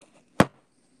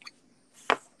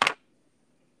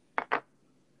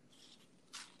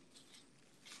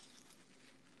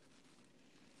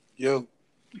Yo,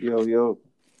 Yo,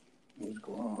 what's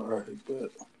going on? All right, but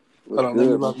what's hold on, let me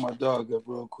good, lock man? my dog up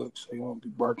real quick so you won't be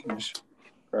barking and shit.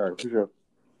 All right, for sure.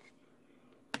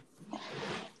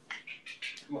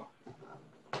 Come on.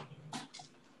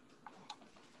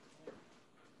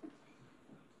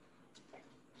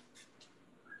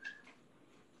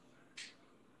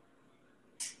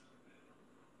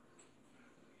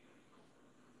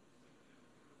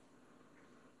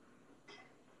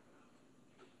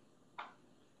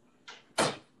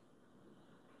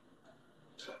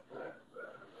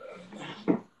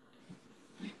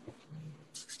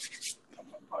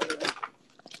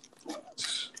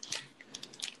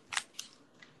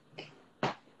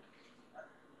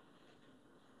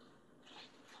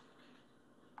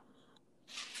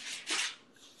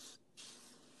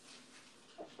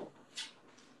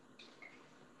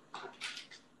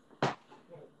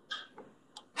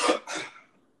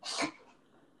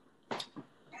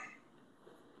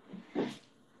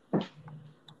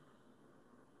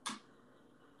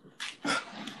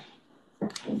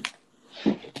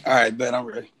 All right, bet I'm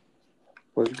ready.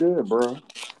 What's good, bro?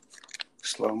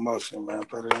 Slow motion, man.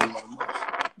 Better than no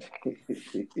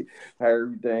motion. How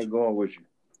everything going with you?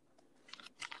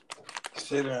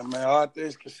 Considering, man, all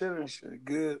things considering, shit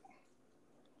good.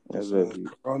 That's It's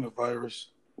up. coronavirus.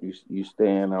 You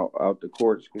staying out the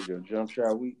courts because your jump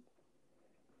shot week?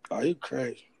 Oh, you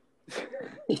crazy?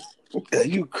 Yeah,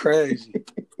 you crazy?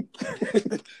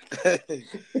 Hey,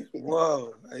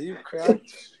 whoa, hey, you crazy?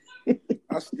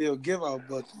 I still give out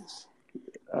buckets.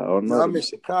 I don't You know, know. I'm in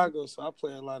Chicago, so I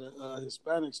play a lot of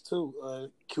Hispanics too.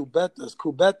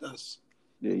 Cubetas.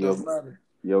 Yeah, It don't matter.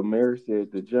 your mayor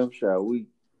said the jump shot week.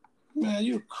 Man,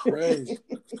 you crazy.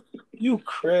 You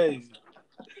crazy.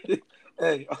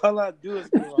 Hey, all I do is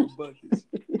give out buckets.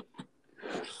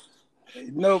 Hey,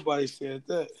 nobody said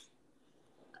that.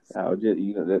 I was just,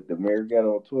 that the mayor got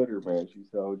on Twitter, man. She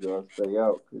told y'all stay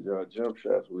out because y'all jump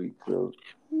shots week. So,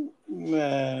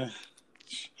 Man.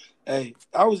 Hey,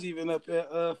 I was even up at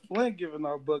Flint giving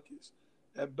out buckets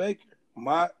at Baker.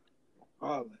 All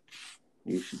that.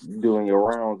 you should be doing your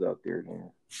rounds out there,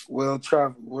 then. Well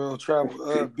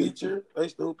traveled. Beecher. I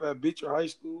used to hoop at Beecher High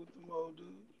School with them old dudes.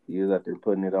 You was out there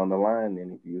putting it on the line,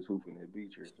 then if you was hooping at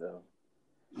Beecher, so.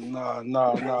 Nah.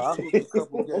 I hooped a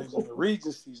couple games in the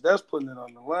Regencies. That's putting it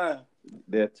on the line.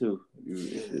 That too.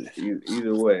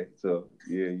 Either way. So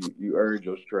yeah, you earned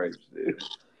your stripes there.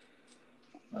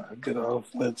 Good old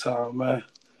Flint time, man.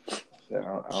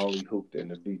 So I only hooped in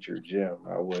the Beecher gym.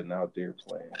 I wasn't out there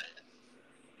playing.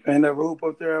 You ain't never hoop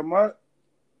up there at Mott?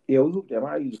 Yeah, we hooped at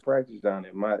I used to practice down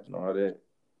at Mott and all that.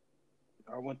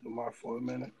 I went to Mott for a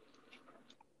minute.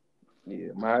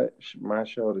 Yeah, my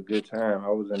showed a good time. I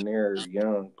was in there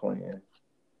young playing.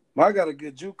 Mott got a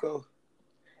good JUCO.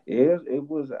 It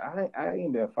was I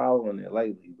ain't been following it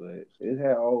lately, but it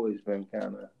had always been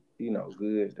kind of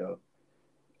good though.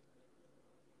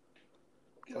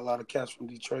 Get a lot of cats from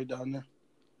Detroit down there.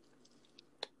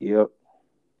 Yep.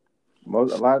 A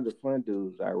lot of the Flint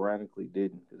dudes, ironically,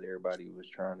 didn't because everybody was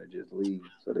trying to just leave,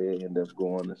 so they end up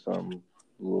going to some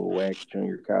little whack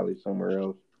junior college somewhere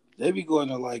else. They be going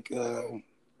to like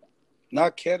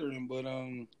not Kettering, but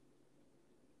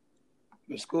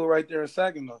the school right there in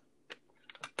Saginaw.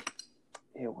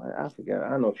 Yeah, well, I forgot.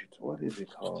 I know what is it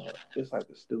called? It's like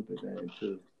a stupid name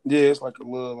too. Yeah, it's like a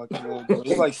little.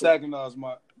 It's like Saginaw's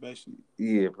basically.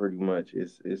 Yeah, pretty much.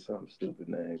 It's some stupid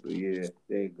name, but yeah,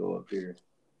 they go up there.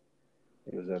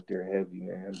 It was up there heavy,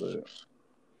 man. But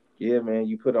yeah, man,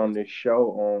 you put on this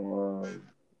show on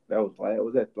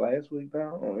was that last week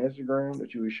now on Instagram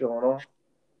that you were showing off.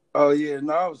 Oh yeah,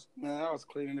 no, I was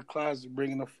cleaning the closet,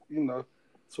 bringing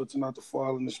switching out the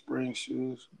fall and the spring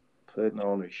shoes. Putting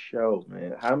on a show,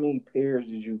 man. How many pairs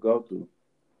did you go through?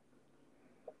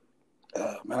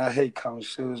 Man, I hate counting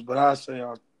shoes, but I say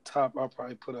on top, I'll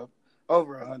probably put up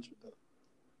over 100 though.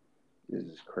 This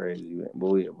is crazy, man.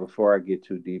 But before I get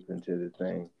too deep into the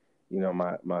thing,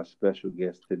 my special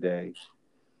guest today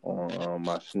on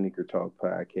my Sneaker Talk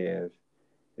podcast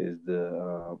is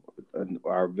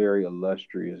our very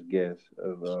illustrious guest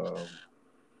of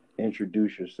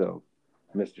Introduce Yourself,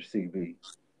 Mr. CB.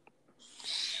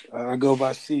 I go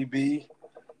by CB,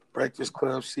 Breakfast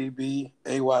Club CB,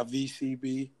 AYV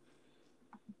CB.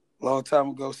 Long time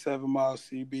ago, 7 Mile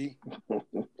CB.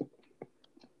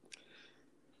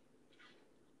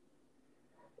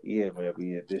 Yeah, man. But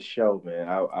yeah, this show, man.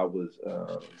 I was,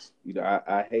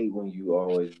 I hate when you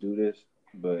always do this,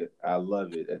 but I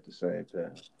love it at the same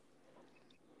time.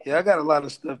 Yeah, I got a lot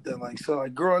of stuff that like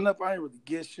growing up, I didn't really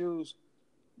get shoes.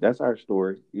 That's our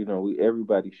story.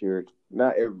 Everybody shared.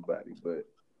 Not everybody, but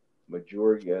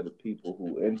majority of the people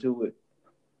who into it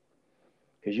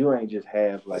Cause you ain't just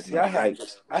have like See, no hype.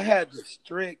 I had the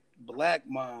strict black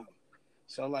mom.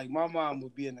 So like my mom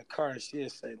would be in the car and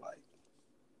she'd say like,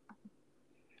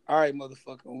 all right,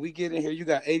 motherfucker, when we get in here, you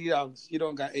got $80. You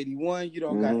don't got 81, you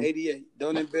don't got 88.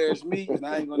 Don't embarrass me, and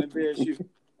I ain't gonna embarrass you.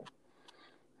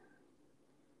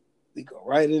 We go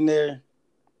right in there.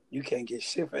 You can't get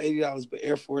shit for $80 but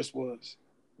Air Force Ones.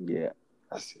 Yeah.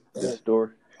 I said, the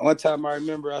store. One time I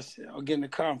remember I said, I'll get in the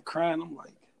car, I'm crying. I'm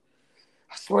like,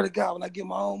 I swear to God, when I get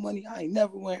my own money, I ain't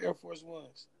never wearing Air Force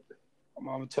Ones.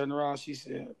 My mama turned around, she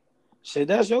said,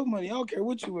 that's your money. I don't care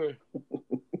what you wear.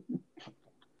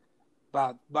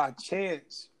 By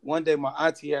chance, one day my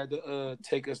auntie had to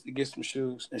take us to get some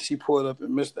shoes, and she pulled up at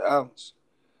Mr. Allen's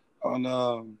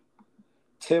on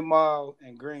 10 Mile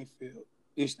and Greenfield.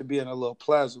 It used to be in a little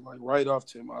plaza, like right off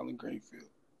 10 Mile and Greenfield.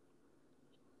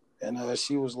 And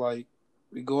she was like,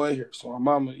 we go in here. So my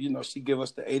mama, she give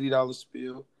us the $80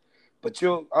 spill. But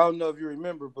I don't know if you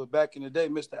remember, but back in the day,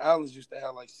 Mr. Allen's used to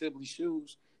have like Sibley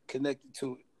shoes connected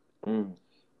to it. Mm.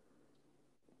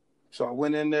 So I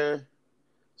went in there.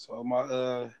 So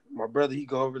my brother, he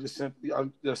go over to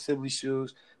the Sibley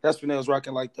shoes. That's when they was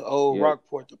rocking like the old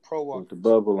Rockport, the Pro Walk. With the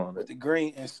bubble on it. With the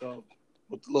green insole,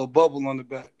 with the little bubble on the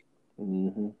back.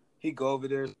 Mm-hmm. He go over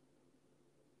there.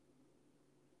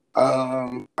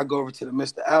 I go over to the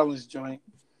Mr. Allen's joint,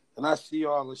 and I see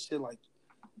all the shit like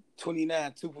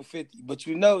 29, 2 for 50. But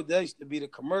that used to be the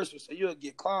commercial, so you'll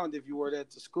get clowned if you wore that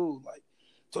to school, like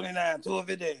 29, 2 for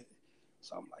 50.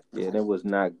 So I'm like, yeah, that was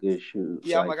not good shoes.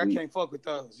 Yeah, I'm like, I can't fuck with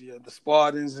those. Yeah, the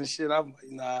Spartans and shit. I'm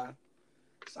like, nah.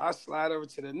 So I slide over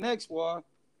to the next wall.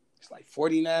 It's like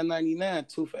 $49.99,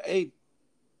 2 for 80.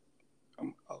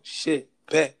 Oh shit,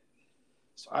 bet.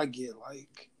 So I get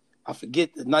like, I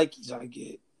forget the Nikes I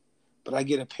get, but I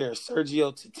get a pair of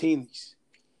Sergio Tattinis.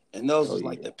 And those was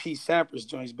like the P. Sampras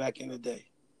joints back in the day.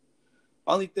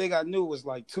 Only thing I knew was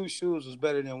like 2 shoes was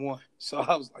better than 1. So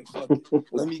I was like, fuck it.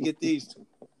 Let me get these 2.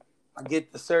 I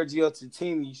get the Sergio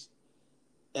Tattinis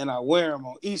and I wear them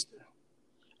on Easter.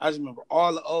 I just remember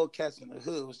all the old cats in the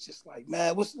hood was just like,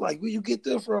 man, what's like, where you get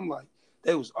them from? Like,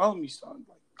 they was on me, son.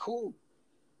 Like, cool.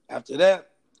 After that,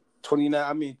 2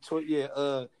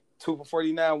 for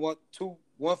 49, 1 for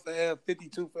 50,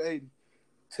 2 for 80.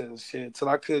 Till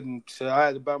I couldn't, till I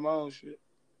had to buy my own shit.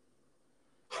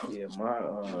 Yeah, my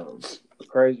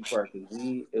crazy part is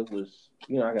it was,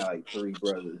 I got like 3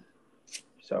 brothers.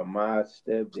 So my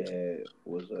stepdad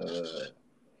was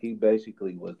he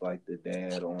basically was like the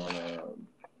dad on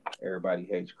Everybody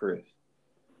Hates Chris.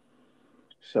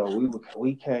 So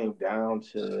we came down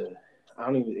to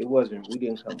we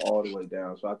didn't come all the way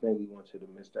down. So I think we went to the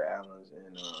Mr. Allen's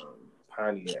in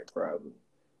Pontiac probably.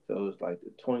 So it was like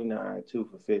the 29, 2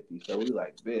 for 50. So we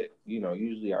like bet,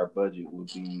 usually our budget would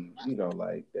be,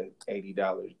 like that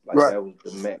 $80. Like that was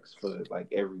the max for like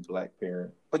every black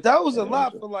parent. But that was a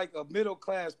lot for like a middle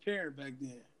class parent back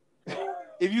then.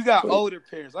 If you got older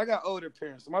parents, I got older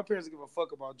parents. So my parents give a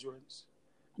fuck about Jordans.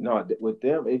 No, with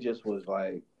them it just was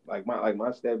like my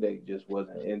stepdad just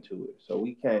wasn't into it. So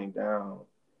we came down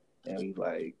and he's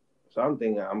like, so I'm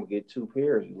thinking I'm gonna get 2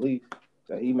 pairs at least.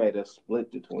 So he made us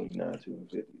split the 29, 2 and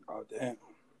 50. Oh damn.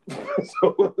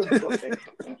 So it's like,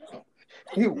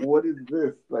 what is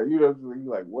this? Like, what I'm saying?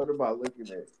 Like, what am I looking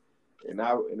at? And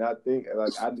I think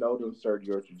like I know them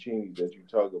Sergio Tacchini that you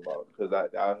talk about because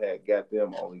I had got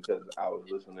them only because I was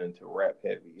listening to rap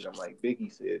heavy and I'm like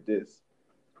Biggie said this.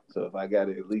 So if I got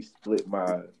to at least split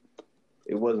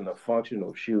it wasn't a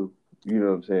functional shoe, you know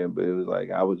what I'm saying? But it was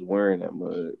like I was wearing that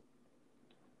mud.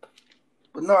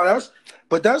 But no,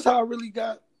 that's how I really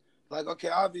got. Like, okay,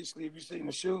 obviously, if you seen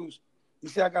the shoes, you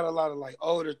see I got a lot of like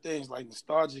older things, like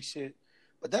nostalgic shit.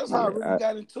 But that's how I really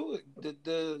got into it.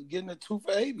 The getting a 2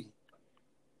 for 80.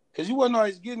 Because you wasn't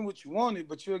always getting what you wanted,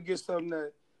 but you'll get something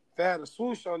that if it had a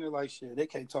swoosh on it, like shit, they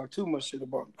can't talk too much shit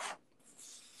about it.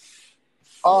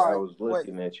 All right, I was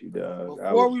looking at you, dog.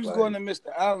 Before we was going to Mr.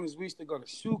 Allen's, we used to go to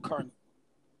Shoe Carnival.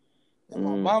 And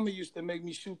my mama used to make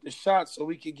me shoot the shots so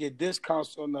we could get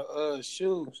discounts on the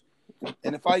shoes.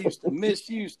 And if I used to miss,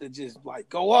 she used to just like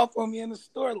go off on me in the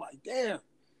store. Like, damn,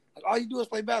 like all you do is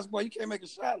play basketball. You can't make a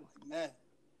shot. Like, man,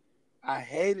 I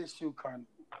hated Shoe Carnival.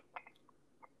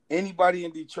 Anybody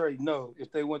in Detroit know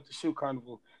if they went to Shoe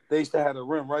Carnival, they used to have a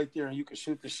rim right there and you could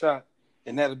shoot the shot.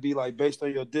 And that'd be like based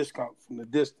on your discount from the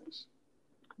distance.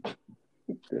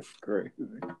 That's crazy.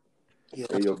 Yeah.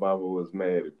 And your mama was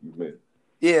mad if you missed.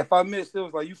 Yeah, if I missed, it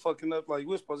was like, you fucking up. Like,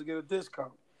 we're supposed to get a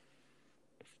discount.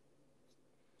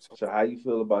 So how you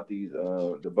feel about these,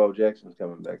 the Bo Jacksons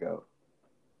coming back out?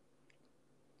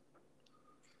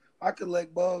 I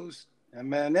collect Bows. And,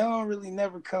 man, they don't really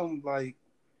never come, like,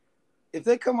 if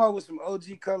they come out with some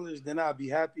OG colors, then I'll be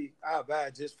happy. I'll buy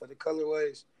it just for the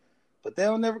colorways. But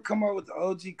they'll never come out with the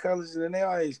OG colors, and then they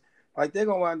always like they're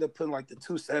gonna wind up putting like the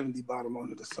 270 bottom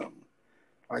on it or something.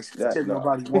 Like That shit no,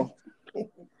 nobody wants.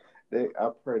 I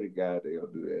pray to God they'll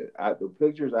do that. The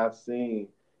pictures I've seen,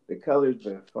 the colors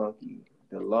been funky.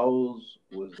 The lows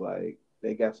was like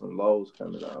they got some lows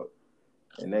coming out,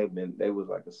 and they was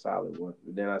like a solid one.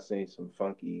 But then I seen some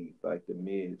funky like the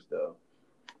mids though.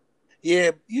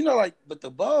 Yeah, you know, like but the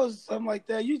bows, something like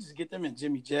that, you just get them in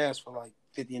Jimmy Jazz for like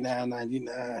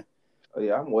 $59.99 Oh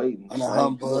yeah, I'm waiting. on a I ain't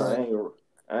humbug.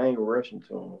 I ain't rushing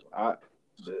to him.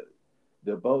 The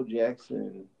the Bo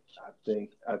Jackson.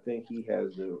 I think he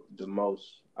has the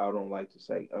most. I don't like to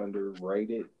say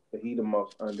underrated, but he the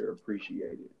most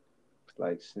underappreciated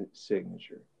like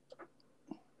signature.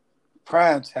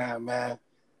 Prime time, man.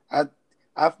 I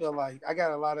I feel like I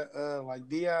got a lot of like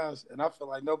Dion's, and I feel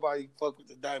like nobody fuck with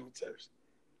the Diamond Turfs.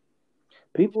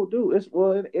 People do.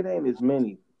 It ain't as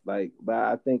many. Like, but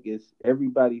I think it's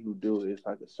everybody who do it. It's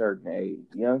like a certain age.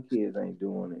 Young kids ain't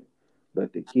doing it,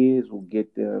 but the kids will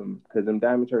get them because them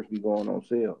diamond turks be going on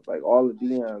sale. Like all the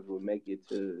Dion's will make it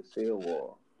to the sale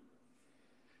wall.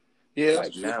 Yeah, that's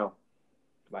Like true. now,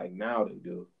 like now they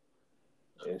do.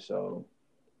 And so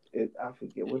I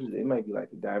forget what is it. It might be like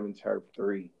the Diamond Turf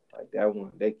 3. Like that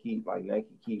one, they keep like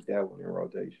Nike keep that one in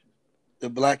rotation. The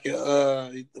black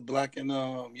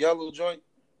and yellow joint.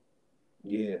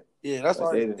 Yeah, Yeah, that's like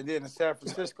always, they and then the San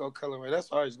Francisco colorway.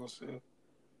 That's always gonna sell.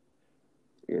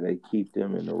 yeah they keep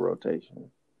them in the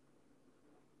rotation.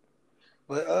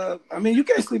 But I mean, you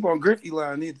can't sleep on Griffey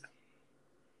line either.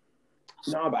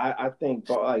 No, but I think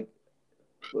but,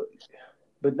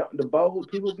 but no, the bowl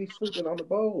people be sleeping on the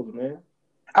bowls, man.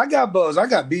 I got bows. I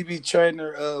got BB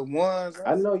Trainer ones,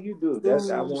 I know you do. That I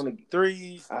twos, want to.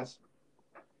 threes. I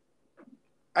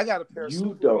I got a pair of you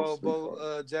Super don't Bowl sleep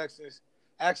on Jacksons.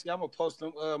 Actually, I'm gonna post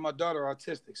them. My daughter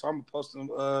autistic, so I'm gonna post them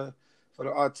for for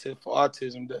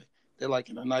Autism Day. They're like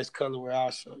in a nice colorway. I'll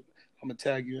show you. I'm gonna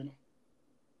tag you in them.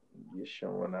 You're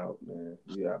showing out, man.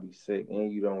 You gotta be sick,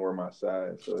 and you don't wear my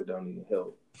size, so it don't even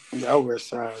help. Yeah, I wear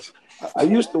size. I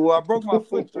used to. Well, I broke my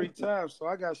foot 3 times, so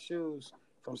I got shoes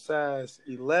from size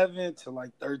 11 to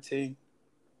like 13.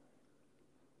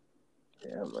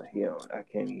 Yeah, I'm like, I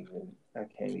can't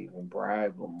even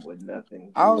bribe them with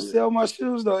nothing I don't good. sell my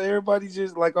shoes though. Everybody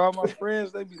just like all my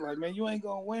friends. They be like, "Man, you ain't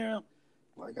gonna wear them."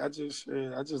 Like I just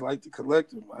like to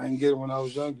collect them. I didn't get them when I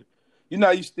was younger. You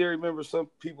know, you still remember some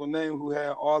people name who had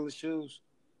all the shoes.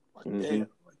 Like damn. Mm-hmm.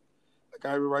 Like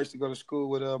I remember I used to go to school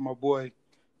with my boy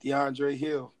DeAndre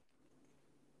Hill.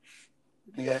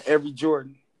 He had every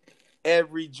Jordan,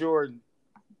 every Jordan.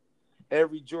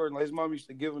 Like his mom used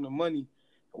to give him the money.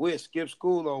 We'd skip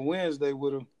school on Wednesday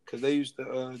with him because they used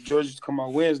to George used to come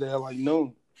on Wednesday at like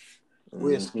noon.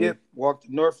 We'd Mm-hmm. skip, walk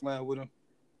to Northland with him.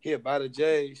 He'd buy the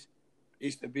J's.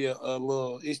 Used to be a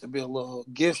little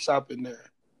gift shop in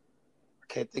there. I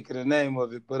can't think of the name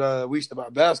of it, but we used to buy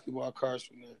basketball cards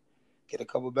from there. Get a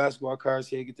couple basketball cards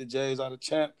here, get the J's out of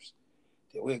champs.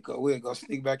 Then we'd go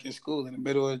sneak back in school in the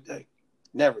middle of the day.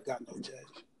 Never got no J's.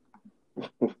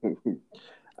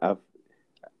 I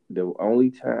the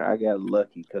only time I got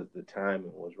lucky because the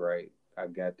timing was right. I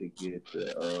got to get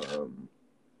some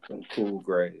cool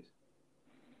grays.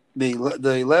 The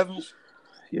 11s.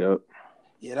 Yep.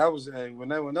 Yeah, that was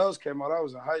when those came out. I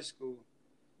was in high school,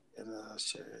 and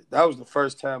shit, that was the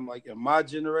first time, like in my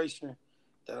generation,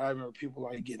 that I remember people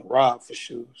like getting robbed for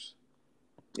shoes.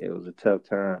 Yeah, it was a tough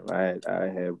time. I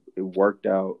had it worked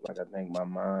out. Like I think my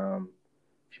mom,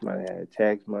 she might have had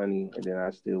tax money, and then I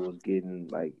still was getting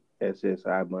like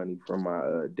SSI money from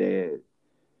my dad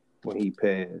when he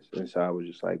passed, and so I was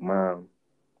just like, Mom,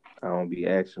 I don't be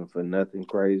asking for nothing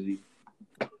crazy.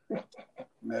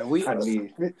 Man, I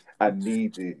need I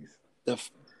need these. the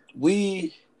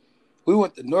we we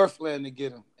went to Northland to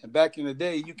get them, and back in the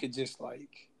day, you could just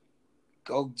like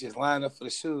go just line up for the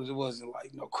shoes. It wasn't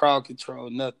like no crowd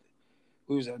control, nothing.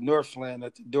 We was at Northland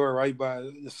at the door right by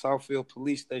the Southfield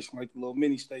police station, like the little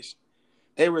mini station.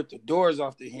 They ripped the doors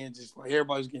off the hinges, like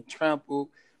everybody was getting trampled,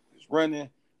 was running.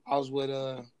 I was with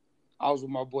uh I was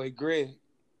with my boy Greg.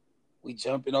 We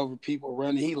jumping over people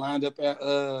running. He lined up at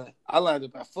I lined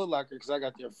up at Foot Locker because I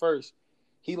got there first.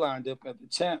 He lined up at the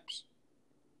Champs.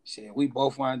 Shit, we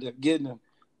both wound up getting them.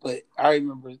 But I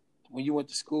remember when you went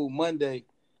to school Monday,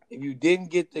 if you didn't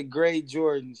get the gray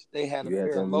Jordans, they had a You had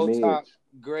pair of them low mids. top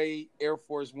gray Air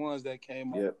Force Ones that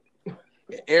came out. Yep.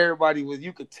 And everybody was,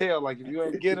 you could tell, like if you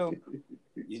didn't get them,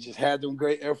 you just had them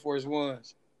great Air Force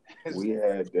Ones. We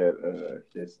had that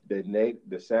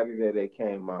the Saturday they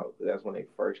came out. That's when they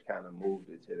first kind of moved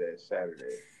it to that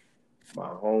Saturday. my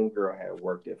homegirl had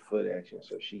worked at Foot Action,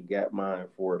 so she got mine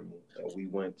for me, and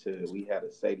we had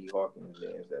a Sadie Hawkins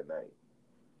dance that night,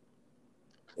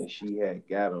 and she had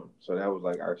got them, so that was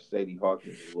like our Sadie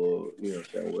Hawkins little, you know what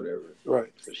I'm saying, whatever.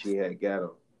 Right. So she had got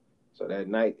them. So that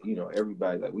night, you know,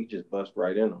 everybody like we just bust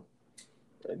right in them,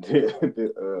 and then,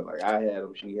 like I had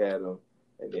them, she had them,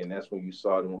 and then that's when you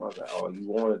saw them. I was like, oh, you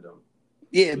wanted them.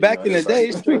 Yeah, So, back in the day, everybody-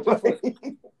 it's straight to Foot.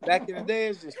 Back in the day,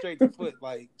 it's just straight to Foot,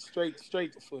 like straight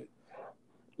to Foot.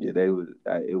 Yeah, it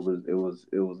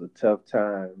was a tough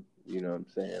time. You know what I'm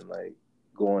saying? Like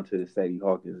going to the Sadie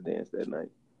Hawkins dance that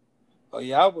night. Oh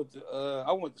yeah, I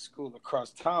went to school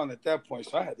across town at that point,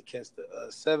 so I had to catch the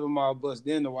 7 Mile bus,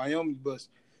 then the Wyoming bus.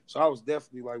 So I was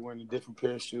definitely like wearing a different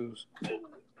pair of shoes.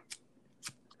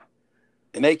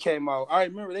 And they came out. I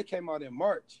remember they came out in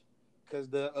March because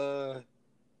the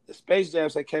Space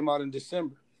Jams they came out in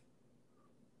December.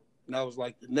 And that was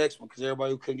like the next one because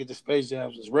everybody who couldn't get the Space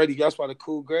Jams was ready. That's why the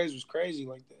Cool Grays was crazy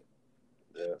like that.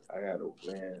 Yeah,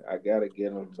 I gotta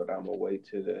get them, but I'm gonna wait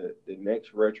till the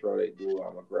next retro they do.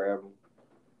 I'm gonna grab them.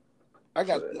 I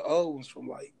got the old ones from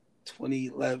like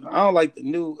 2011. I don't like the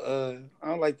new. I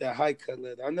don't like that high cut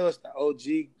leather. I know it's the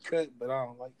OG cut, but I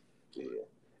don't like it.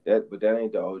 Yeah, but that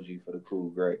ain't the OG for the Cool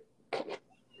Gray.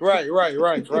 Right. You're right.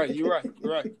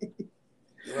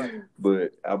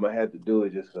 But I'm gonna have to do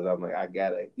it just because I'm like I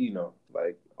gotta, you know,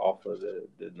 like off of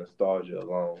the nostalgia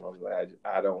alone. I'm like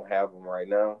I don't have them right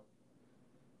now,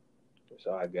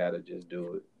 so I gotta just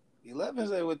do it.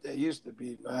 11s ain't what they used to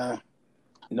be, man.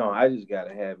 No, I just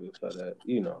gotta have it for the,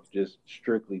 you know, just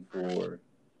strictly for,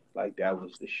 like that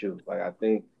was the shoe. Like I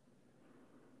think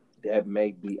that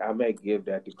may be, I may give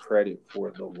that the credit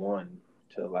for the one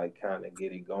to like kind of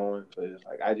get it going. But it's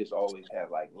like I just always had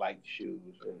like light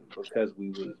shoes, and because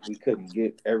we couldn't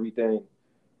get everything,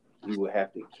 we would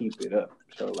have to keep it up.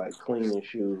 So like cleaning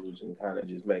shoes and kind of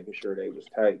just making sure they was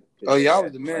tight. Oh yeah, I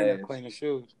was the man at cleaning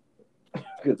shoes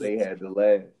because they had to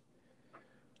last.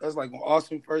 That's like when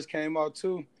Austin first came out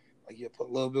too. Like you put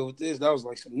a little bit with this. That was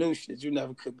like some new shit. You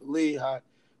never could believe how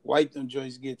white them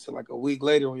joints get to like a week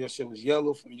later when your shit was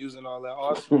yellow from using all that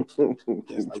Austin.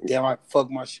 It's like damn, I fucked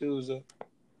my shoes up.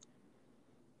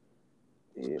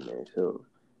 Yeah, man. So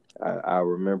I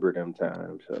remember them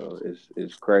times. So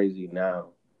it's crazy now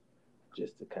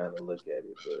just to kind of look at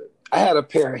it. But I had a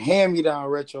pair of hand-me-down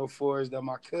retro 4s that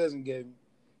my cousin gave me,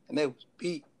 and they was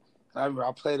beat. And I remember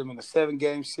I played them in a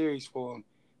 7-game series for him,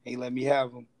 and he let me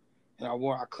have them. And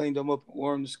I cleaned them up and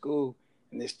wore them to school.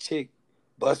 And this chick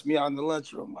bust me out in the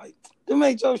lunchroom like, "Them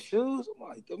ain't your shoes." I'm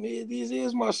like, "These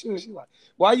is my shoes." She's like,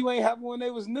 "Why you ain't have them when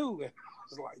they was new?" And I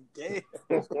was like, "Damn."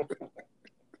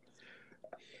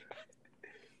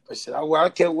 But shit, I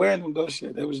kept wearing them though.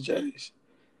 Shit, they was J's.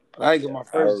 But I didn't get my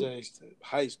first J's to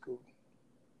high school.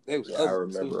 They was ugly, I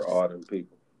remember too. all them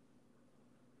people.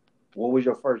 What was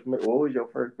your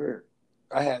first pair?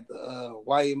 I had the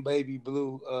white and baby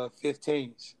blue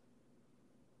 15s.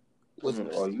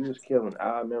 Oh, you was killing.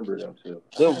 I remember them too.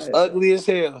 It was ugly as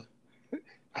hell.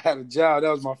 I had a job. That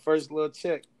was my first little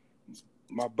check.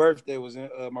 My birthday was in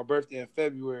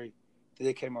February.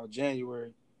 They came out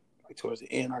January. Like towards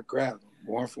the end, I grabbed them.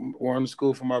 Worn to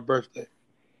school for my birthday.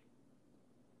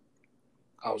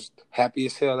 I was happy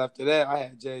as hell. After that, I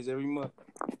had J's every month.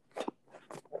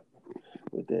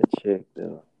 With that check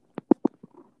though.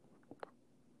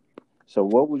 So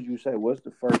what would you say? What's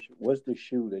the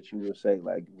shoe that you would say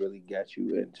like really got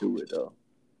you into it though?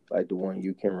 Like the one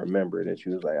you can remember that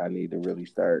you was like, I need to really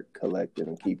start collecting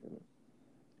and keeping them.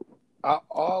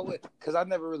 Because I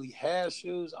never really had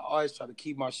shoes, I always try to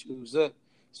keep my shoes up.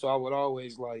 So I would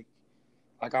always like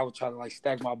I would try to like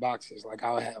stack my boxes. Like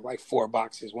I would have like 4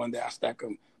 boxes. One day I stack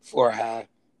them 4 high,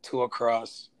 2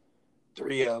 across,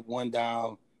 3 up, 1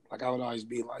 down. Like I would always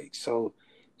be like, so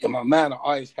in my mind, I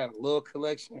always had a little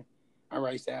collection. I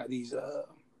used to have these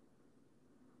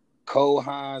Cole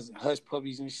Hines and Hush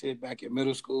Puppies and shit back in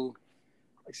middle school,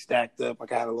 like stacked up.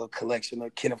 Like I had a little collection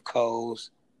of Kenneth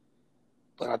Coles.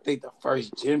 But I think the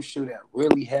first gym shoe that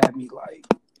really had me like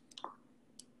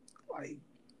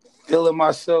feeling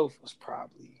myself was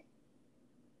probably,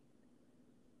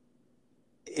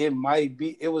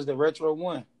 it was the retro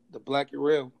one, the black and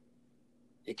red.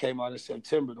 It came out in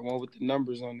September, the one with the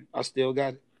numbers on it. I still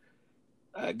got it.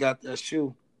 I got that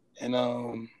shoe. And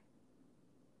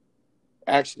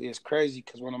actually it's crazy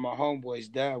because one of my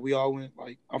homeboys died. We all went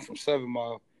I'm from 7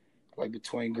 Mile, like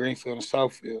between Greenfield and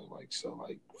Southfield, like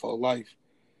for life.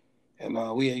 And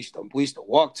we used to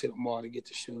walk to the mall to get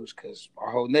the shoes because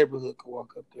our whole neighborhood could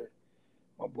walk up there.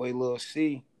 My boy Lil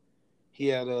C, he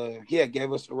had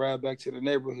gave us a ride back to the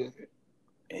neighborhood,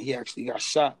 and he actually got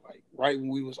shot like right when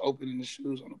we was opening the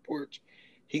shoes on the porch.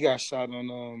 He got shot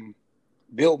on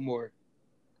Biltmore,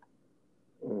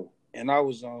 and I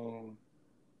was on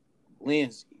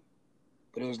Lindsay,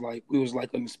 but it was like we was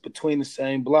like between the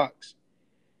same blocks.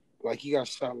 Like he got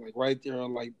shot like right there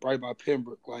on like right by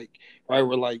Pembroke, like right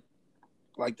where like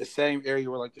the same area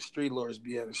where like the street lords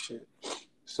be at and shit.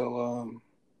 So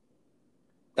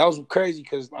that was crazy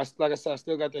because like I said, I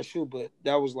still got that shoe, but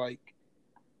that was like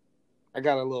I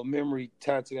got a little memory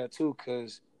tied to that too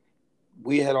because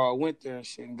we had all went there and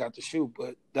shit and got the shoe.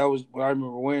 But that was when I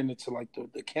remember wearing it to like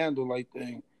the candlelight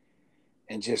thing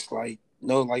and just like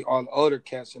like all the older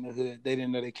cats in the hood, they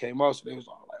didn't know they came out, so they was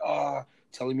all like,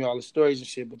 telling me all the stories and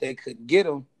shit, but they couldn't get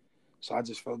them. So I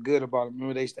just felt good about it.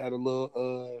 Remember they used to have a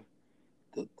little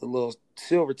the little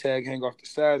silver tag hang off the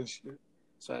side and shit.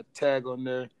 So I had the tag on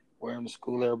there, wearing the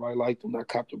school. Everybody liked them. I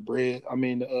copped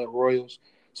the Royals.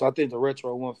 So I think the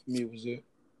retro one for me was it.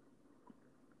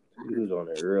 You was on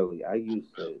it early. I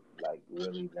used to like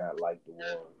really not like the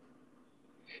ones.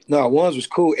 No, ones was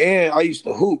cool, and I used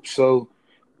to hoop. So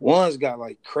ones got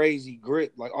like crazy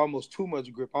grip, like almost too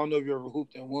much grip. I don't know if you ever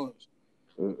hooped in ones,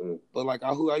 but like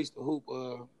I used to hoop.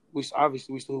 We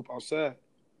used to hoop outside,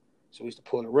 so we used to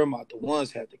pull the rim out. The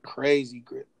ones had the crazy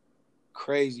grip.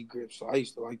 So I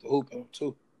used to like to hoop in them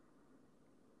too.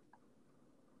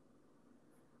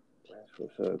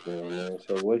 That's what's up, man.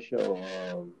 So what's your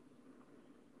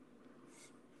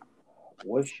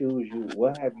what shoes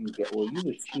what have you got? Well, you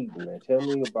was cheating, man. Tell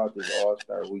me about this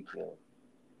All-Star weekend.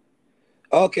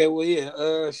 Okay, well, yeah,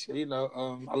 I live in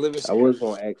I Chicago. was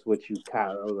gonna ask what you cop.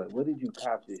 I was like, what did you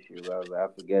cop this year? But I was like, I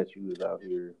forgot you was out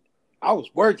here. I was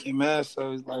working, man.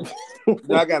 So it's like,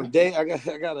 I got a day. I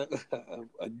got a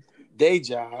day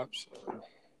job. So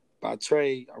by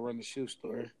trade, I run a shoe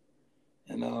store,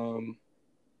 and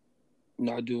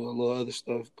I do a little other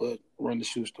stuff, but run the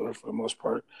shoe store for the most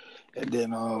part. And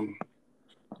then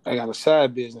I got a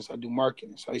side business. I do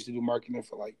marketing. So I used to do marketing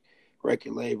for like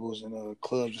record labels and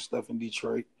clubs and stuff in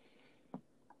Detroit.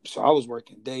 So I was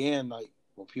working day and night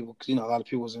when people, a lot of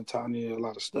people was in town here, a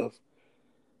lot of stuff.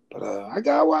 But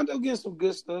I wound up getting some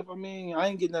good stuff. I mean, I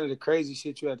ain't getting none of the crazy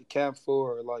shit you had to cap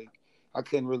for, or like I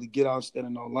couldn't really get out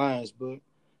standing on lines, but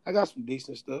I got some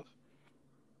decent stuff.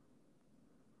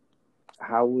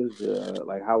 How was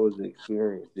the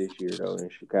experience this year though in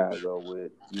Chicago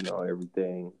with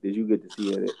everything? Did you get to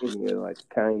see any of like the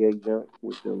Kanye junk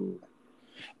with them?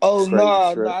 Oh Crazy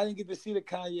no, truck? I didn't get to see the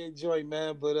Kanye joint,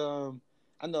 man. But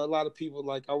I know a lot of people.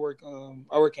 Like I work in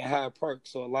Hyde Park,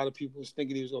 so a lot of people was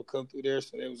thinking he was gonna come through there,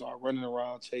 so they was all running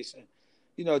around chasing,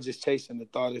 just chasing the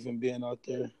thought of him being out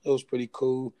there. It was pretty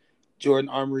cool. Jordan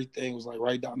Armory thing was like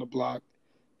right down the block.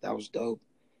 That was dope.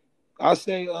 I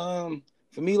say,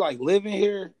 for me, like living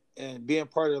here and being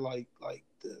part of the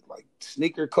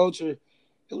sneaker culture,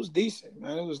 it was decent,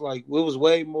 man. It was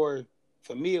way more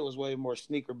for me. It was way more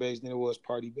sneaker based than it was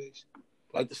party based.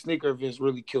 Like the sneaker events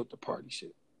really killed the party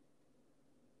shit.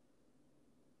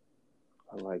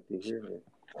 I like to hear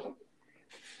that.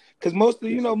 Cause most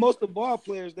of the ball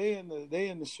players they in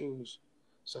the shoes,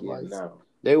 so yeah, no.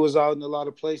 They was out in a lot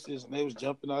of places and they was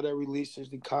jumping out at releases,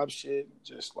 the cop shit,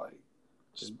 just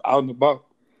out and about.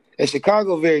 And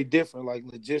Chicago very different, like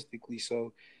logistically.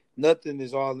 So nothing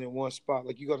is all in one spot.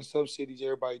 Like you go to some cities,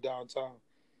 everybody downtown.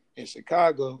 In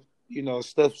Chicago,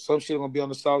 some shit gonna be on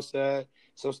the south side,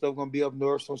 some stuff gonna be up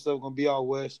north, some stuff gonna be out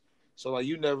west. So like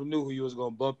you never knew who you was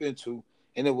gonna bump into,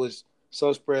 and it was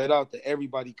so spread out that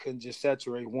everybody couldn't just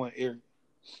saturate one area.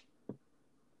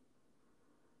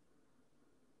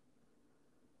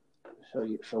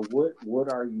 So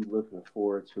what are you looking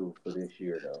forward to for this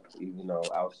year though? Even though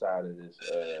outside of this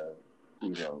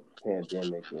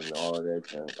pandemic and all of that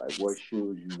junk, like what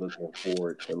shoes you looking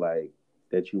forward to like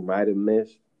that you might have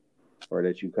missed or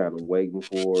that you kind of waiting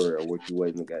for or what you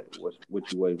waiting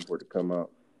for to come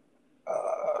out?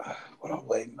 What I'm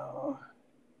waiting on.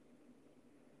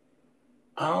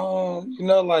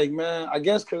 Man, I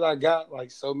guess because I got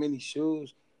like so many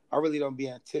shoes, I really don't be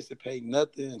anticipating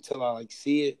nothing until I like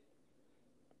see it.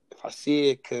 If I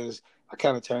see it, because I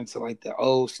kind of turn to like the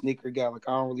old sneaker guy. Like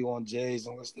I don't really want J's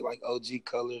unless they like OG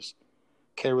colors.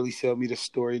 Can't really sell me the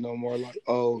story no more. Like,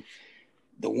 oh,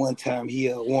 the one time he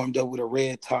warmed up with a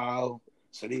red tile,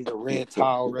 so these are red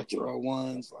tile retro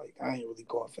ones. Like I ain't really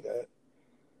going for that.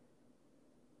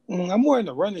 I'm more in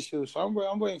the running shoes, so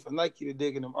I'm waiting for Nike to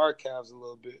dig in them archives a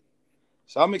little bit.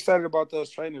 So I'm excited about those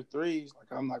trainer threes.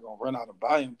 Like I'm not gonna run out and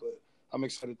buy them, but I'm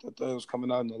excited that those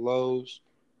coming out in the lows.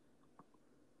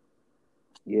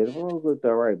 Yeah, the ones looked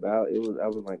all right, but I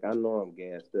was like, I know I'm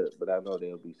gassed up, but I know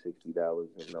they'll be $60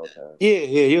 in no time. Yeah,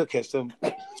 you'll catch them.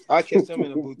 I catch them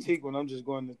in a boutique when I'm just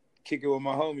going to kick it with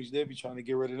my homies. They'll be trying to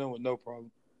get rid of them with no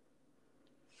problem.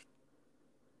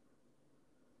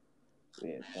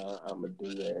 Yeah, so I'm gonna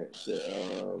do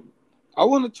that. I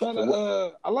want to try So to.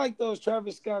 what? I like those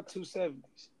Travis Scott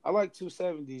 270s. I like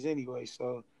 270s anyway,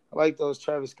 so I like those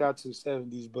Travis Scott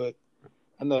 270s. But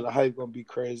I know the hype gonna be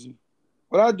crazy.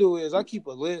 What I do is I keep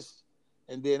a list,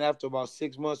 and then after about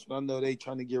 6 months, when I know they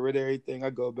trying to get rid of everything, I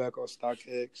go back on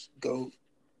StockX, go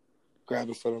grab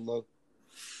it for the low.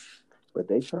 But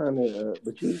they trying to.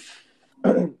 But you,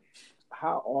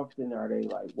 how often are they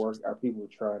like work? Are people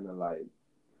trying to like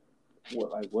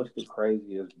what? Like, what's the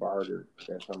craziest barter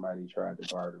that somebody tried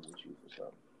to barter with you for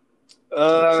something?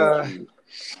 Like, since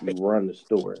Uh, you run the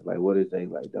store, like, what is they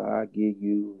like? Do I give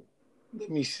you? Let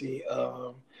me see.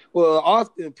 Well,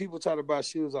 often people try to buy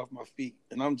shoes off my feet,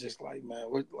 and I'm just like, man,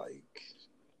 what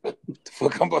the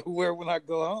fuck I'm about to wear when I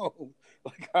go home?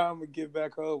 Like, how I'm gonna get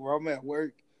back home where I'm at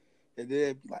work, and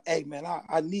then be like, hey man,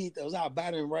 I need those. I'll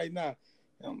buy them right now.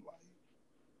 And I'm like,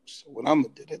 so what I'm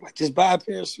gonna do? They're like, just buy a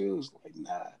pair of shoes. Like,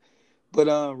 nah.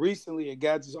 But recently a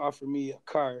guy just offered me a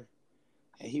car,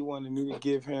 and he wanted me to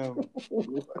give him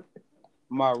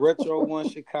my Retro One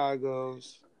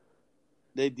Chicago's,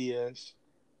 they DS,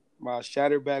 my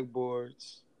Shatterback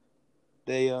boards,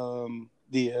 they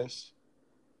DS,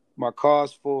 my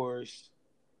Cause fours,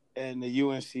 and the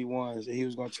UNC ones. And he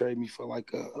was gonna trade me for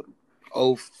like a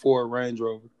 '04 Range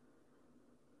Rover.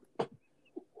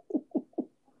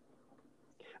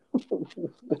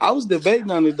 I was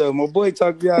debating on it though. My boy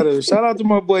talked me out of it. Shout out to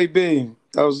my boy Bean.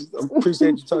 I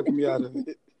appreciate you talking me out of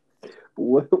it.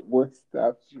 What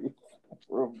stops you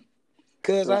from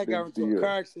Cause I got this into a deal?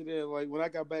 car accident. Like when I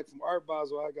got back from Art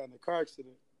Basel, I got in a car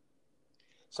accident.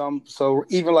 So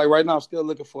even like right now, I'm still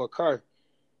looking for a car,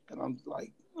 and I'm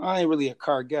like, I ain't really a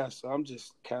car guy, so I'm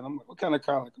like, what kind of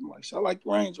car? Like I'm like, so I like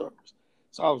Range Rovers.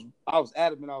 So I was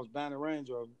adamant I was buying a Range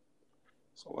Rover.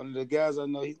 So one of the guys I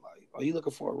know, he's like, "Are you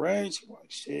looking for a Range?" He's like,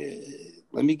 "Shit,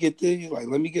 let me get this. Like,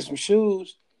 let me get some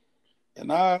shoes,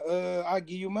 and I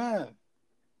give you mine."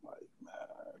 Like, man,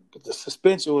 but the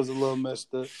suspension was a little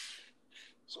messed up,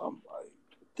 so I'm like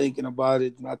thinking about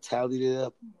it, and I tallied it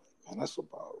up. Man, that's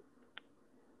about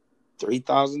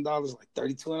 $3,000, like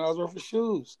 $3,200 worth of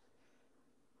shoes.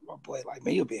 My boy, like,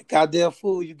 man, you'll be a goddamn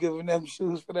fool. You giving them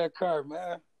shoes for that car,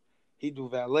 man. He do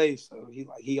valet, so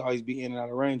he always be in and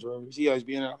out of Range Rovers. He always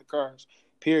be in and out of cars.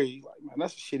 Period. He like, man,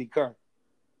 that's a shitty car.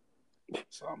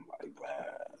 So I'm like, man,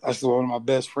 that's one of my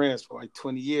best friends for like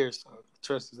 20 years. So I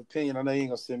trust his opinion. I know he ain't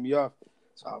gonna send me off.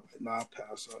 So I was like, nah, I'll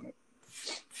pass on it.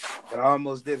 But I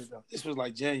almost did it though. This was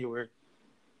like January.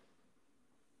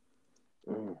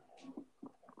 Mm.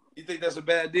 You think that's a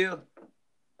bad deal?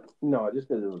 No, just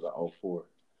because it was an '04.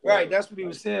 Right, that's what he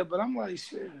was saying. But I'm like,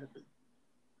 shit,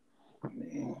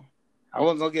 man. I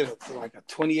wasn't gonna get like a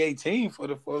 2018 for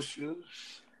the first shoes.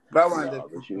 But I wanted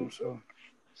to keep them, so.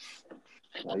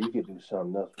 Now you could do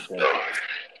something else with that.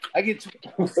 I get too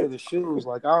attached to the shoes.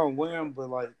 Like I don't wear them, but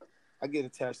like I get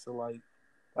attached to like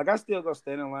I still go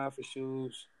stand in line for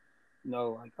shoes. You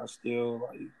know, like I still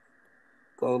like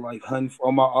go like hunting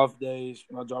on my off days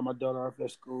when I drop my daughter off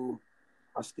at school.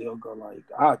 I still go like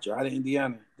I drive to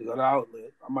Indiana to go to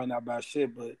outlet. I might not buy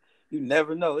shit, but you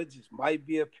never know. It just might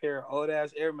be a pair of old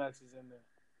ass Air Maxes in there.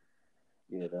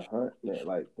 Yeah, the hunt, man,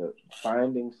 like the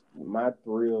findings. My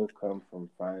thrill come from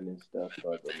finding stuff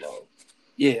for the low.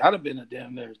 Yeah, I'd have been a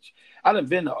damn near. I'd have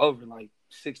been to over like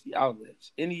 60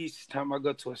 outlets. Any time I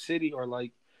go to a city or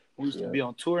like we used to be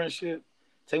on tour and shit,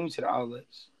 take me to the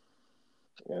outlets.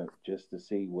 Yeah, just to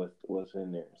see what's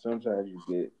in there. Sometimes you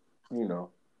get, you know,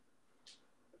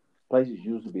 places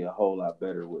used to be a whole lot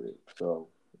better with it. So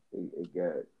it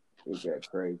got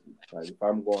crazy. Like if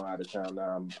I'm going out of town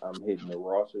now, I'm hitting the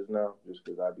Rosses now just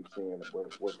because I be seeing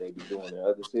what they be doing in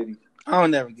other cities. I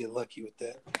don't never get lucky with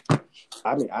that.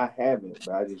 I mean, I haven't,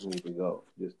 but I just need to go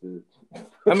just to.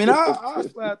 I mean, I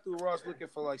slide through Ross looking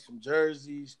for like some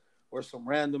jerseys or some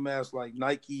random ass like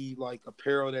Nike like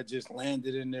apparel that just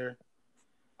landed in there.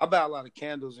 I buy a lot of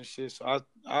candles and shit, so I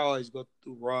always go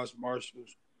through Ross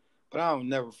Marshalls, but I don't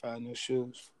never find no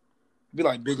shoes. It'd be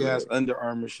like big ass Under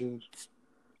Armour shoes.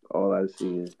 All I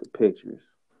see is the pictures.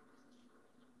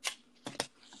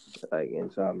 Like, and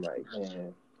so I'm like,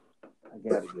 man, I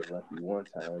gotta get lucky one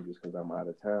time just because I'm out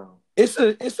of town. It's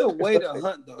a way to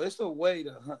hunt though. It's a way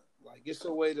to hunt. Like it's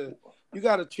a way to you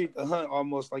got to treat the hunt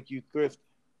almost like you thrifting.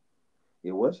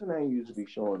 Yeah, what's the name used to be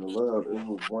showing the love? It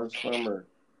was one summer,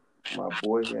 my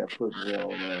boy had put me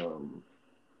on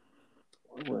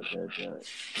what was that giant?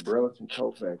 Burlington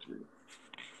Coat Factory,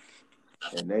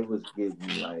 and they was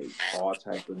getting like all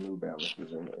type of New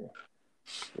Balances in there,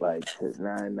 like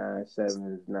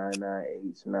 997s,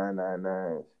 998s,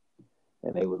 999s,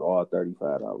 and they was all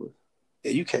 $35.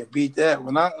 Yeah, you can't beat that.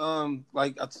 When I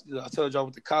told you I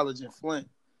went to college in Flint.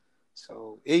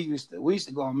 So we used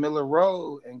to go on Miller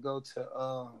Road and go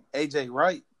to AJ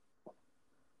Wright.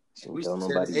 So we And used don't to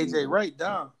tear nobody the AJ even, Wright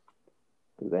down.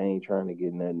 because they ain't trying to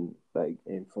get nothing like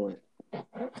in Flint.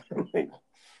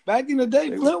 Back in the day,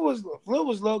 They, Flint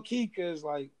was low key because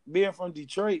like being from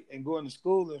Detroit and going to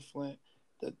school in Flint,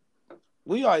 the,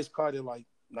 we always called it like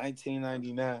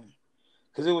 1999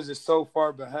 because it was just so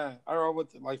far behind. I remember I went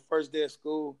to like first day of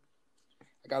school.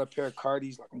 I got a pair of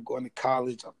Cardis, like I'm going to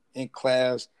college, I'm in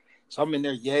class. So I'm in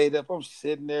there yayed up. I'm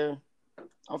sitting there.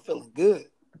 I'm feeling good.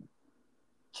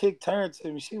 Chick turned to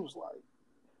me. She was like,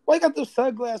 why you got those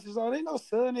sunglasses on? Ain't no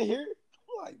sun in here.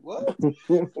 I'm like, what?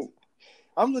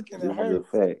 I'm looking this at is her. a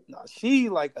fact. Nah, she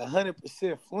like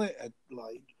 100% Flint.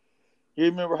 Like, you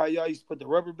remember how y'all used to put the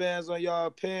rubber bands on y'all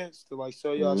pants to like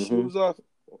show y'all Mm-hmm. shoes off?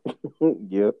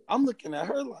 Yep. I'm looking at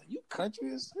her like, you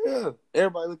country as hell.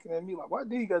 Everybody looking at me like, why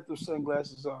do you got those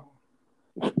sunglasses on?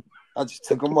 I just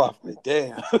took them off. Like,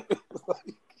 damn.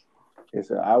 And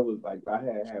so I was like, I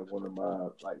had one of my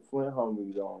like Flint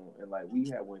homies on, and like we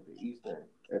had went to Eastern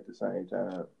at the same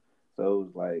time. So it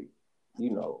was like,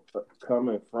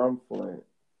 coming from Flint,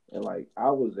 and like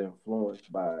I was influenced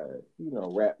by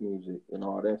rap music and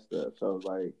all that stuff. So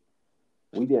like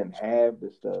we didn't have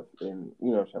the stuff in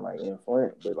what I'm saying, like in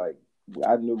Flint, but like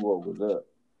I knew what was up.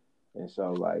 And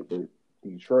so like the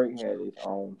Detroit had its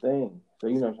own thing. So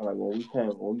what I'm saying, like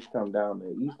when we come down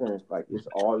to Eastern, it's like it's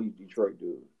all these Detroit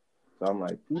dudes. So I'm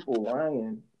like, people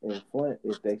lying in Flint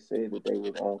if they said that they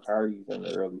was on Cardi's in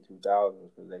the early 2000s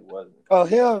because they wasn't. Oh,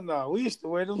 hell no. We used to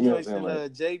wear them You know what I'm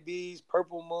joints saying? in Like, JB's,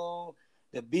 Purple Moon,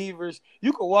 the Beavers.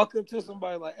 You could walk up to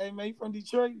somebody like, hey, man, you from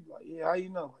Detroit? Like, yeah, how you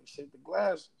know? Like, shit, the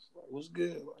glasses. Like, what's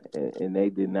good? Like, and they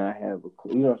did not have a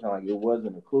clue. You know what I'm saying? Like, it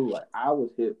wasn't a clue. Like, I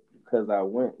was hip because I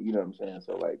went, you know what I'm saying?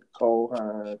 So, like, Cole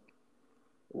Hines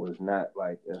was not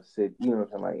like a city, you know what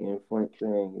I'm saying? Like, in Flint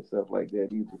thing and stuff like that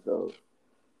either. So,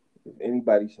 if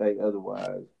anybody say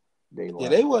otherwise, they yeah, lying.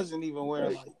 they wasn't even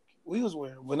wearing, like, we was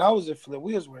wearing, when I was in Flint,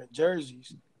 we was wearing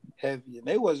jerseys heavy, and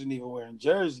they wasn't even wearing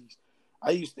jerseys.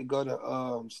 I used to go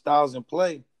to Styles and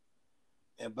Play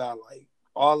and buy, like,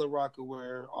 all the rocker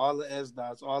wear, all the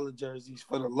S-Dots, all the jerseys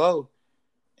for the low.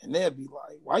 And they'd be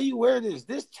like, why you wear this?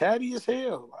 This chatty as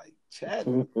hell. Like,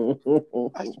 chatty.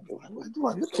 I used to be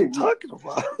like, what you talking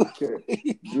about?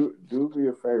 do me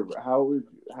a favor. How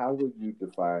would you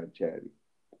define Chatty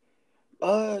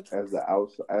as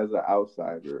an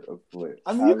outsider of Flint?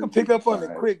 I mean, How you can did you pick up on it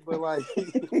define? quick, but like,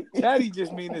 chatty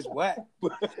just mean it's whack.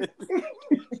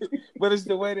 But it's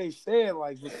the way they say it,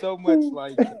 like with so much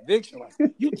like conviction. Like,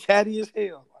 you chatty as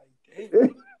hell. Like,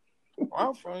 damn. Where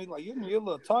I'm from, like you're a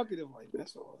little talkative. Like,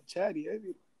 that's all chatty. Ain't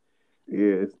it?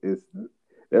 Yeah, it's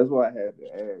that's why I had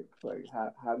to ask. Like,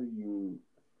 how do you?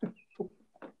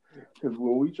 Because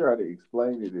when we try to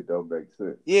explain it, it don't make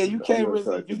sense. Yeah, you can't So really.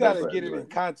 like, You that's gotta why get it in like,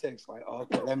 context. Like, oh,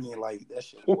 okay, that mean like that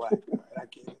shit is whack. All right, I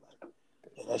get it. Like,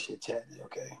 yeah, that shit chatty.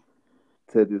 Okay.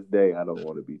 to this day, I don't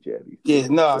want to be chatty. Yeah,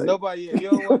 no, like, nobody. Yeah,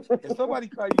 you know what? If somebody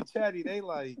call you chatty, they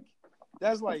like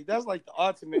that's like the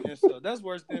ultimate insult. That's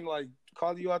worse than like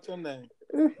calling you out your name.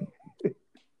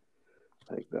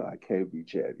 Like, no, I can't be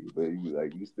chatty, but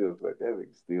you still like that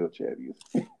nigga still chatty.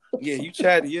 Yeah, you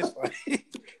chatty. It's like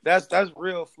that's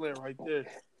real Flint right there.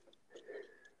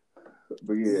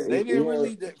 But yeah, They didn't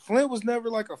really. Flint was never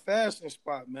like a fashion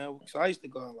spot, man. So I used to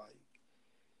go like.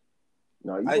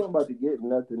 No, you weren't about to get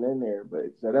nothing in there, but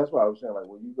so that's why I was saying, like,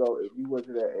 when you go, if you went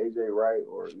to that AJ Wright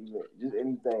or even just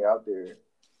anything out there,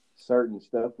 certain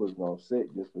stuff was gonna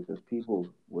sit just because people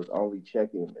was only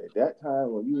checking at that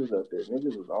time when you was up there.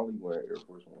 Niggas was only wearing Air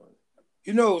Force Ones.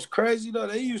 You know, it's crazy though.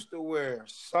 They used to wear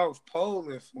South Pole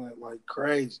in Flint like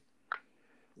crazy.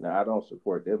 Now I don't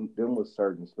support them. Them was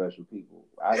certain special people.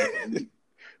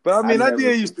 But I mean, I never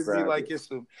did used to be subscribed like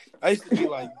I used to be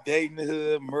like Dayton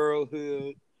Hood, Merle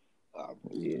Hood.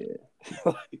 Yeah.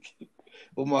 Like,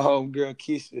 with my homegirl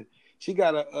Keisha, she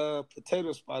got a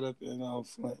potato spot up in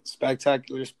Flint,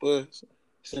 Spectacular Spuds.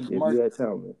 It's in the If you market. had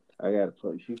told me, I gotta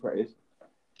put.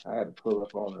 I had to pull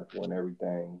up on her when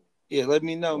everything. Yeah, let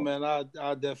me know, man.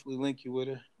 I'll definitely link you with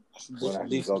her. When I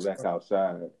can go back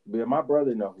outside. But my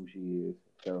brother know who she is,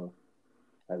 so.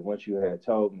 Like once you had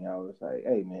told me, I was like,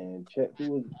 "Hey man, check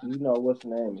who was what's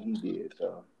the name?" And he did,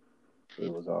 so it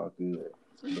was all good.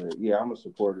 But yeah, I'm a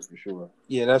supporter for sure.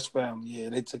 Yeah, that's family. Yeah,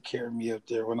 they took care of me up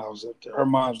there when I was up there. Her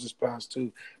mom's just passed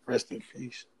too. Rest in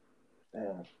peace.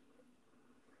 Damn.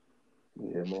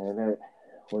 Yeah, man. That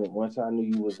once I knew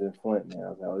you was in Flint, man, I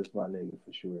was like, "Oh, this my nigga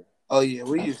for sure." Oh yeah,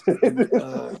 we used to be.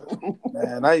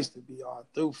 Man, I used to be all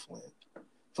through Flint.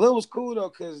 Flint was cool though,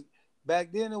 cause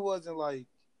back then it wasn't like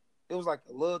it was like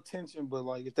a little tension, but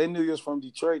like if they knew you was from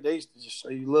Detroit, they used to just show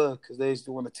you love because they used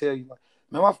to want to tell you like,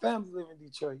 man, my family live in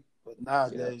Detroit. But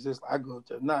nowadays, it's like I go up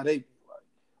there, they be like,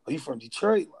 "Are you from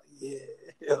Detroit?" Like,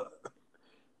 yeah,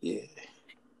 yeah.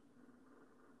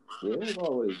 Yeah, it was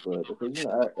always blood because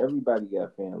everybody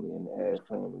got family and had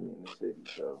family in the city,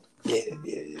 so Yeah.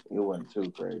 it wasn't too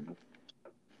crazy.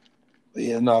 But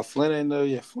yeah, no, Flint ain't there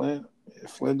yet. Flint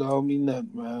don't owe me nothing,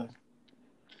 man.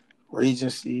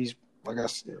 Regencies, like I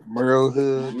said, Merle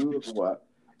Hood.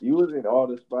 You was in all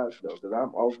the spots though, because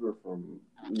I'm over from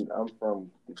I'm from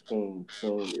the King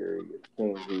area,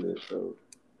 King Hood, so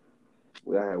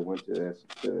I had went to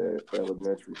that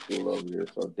elementary school over there.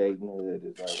 So Dayton Hood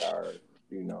is like our,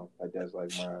 like that's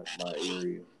like my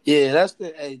area. Yeah, that's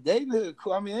Dayton Hood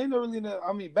cool. I mean, ain't no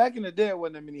really back in the day, there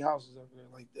wasn't that many houses over there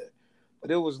like that,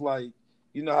 but it was like,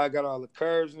 how I got all the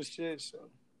curves and shit. So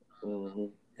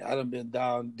yeah, I done been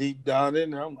deep down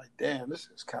in there. I'm like, damn, this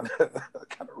is kind of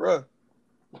rough.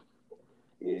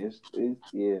 Yeah,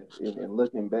 and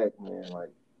looking back, man,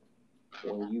 like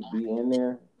when you be in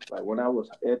there, like when I was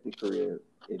at the crib,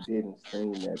 it didn't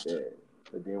seem that bad.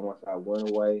 But then once I went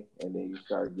away, and then you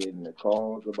start getting the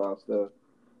calls about stuff,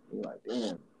 you're like,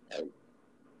 damn, like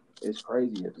it's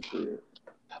crazy at the crib.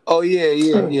 Oh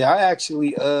yeah. I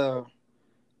actually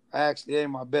had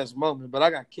my best moment, but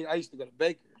I got kicked. I used to go to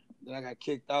Baker, then I got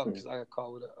kicked out because I got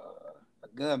caught with a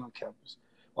gun on campus.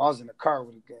 Well, I was in a car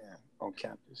with a gun on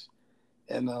campus,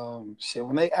 and shit.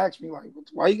 When they asked me like,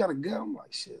 "Why you got a gun?" I'm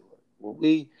like, "Shit, well,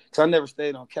 because I never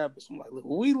stayed on campus." I'm like, "Look,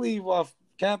 when we leave off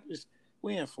campus,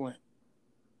 we in Flint.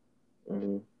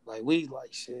 Like we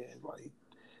like shit. Like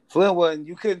Flint wasn't.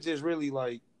 You couldn't just really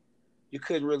you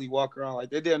couldn't really walk around like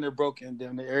they down there broken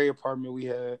down the area apartment we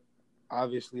had.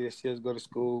 Obviously, they still go to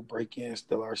school, break in,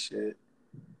 steal our shit.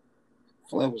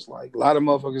 Flint was like a lot of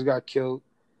motherfuckers got killed.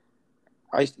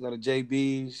 I used to go to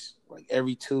JB's like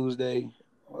every Tuesday,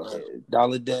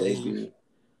 Dollar Day. JB, used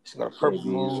to go to Purple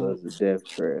Moon. Was a death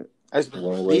trap. I used to go to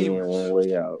one way in, one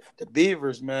way out. The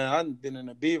Beavers, man. I've been in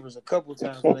the Beavers a couple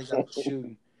times when they got the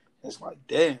shooting. It's like,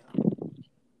 damn.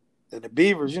 The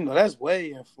Beavers, that's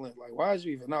way in Flint. Like, why is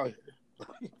you even out here?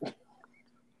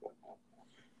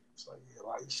 It's like, yeah,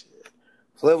 like shit.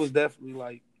 Flint was definitely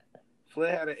like,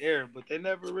 Flint had an air, but they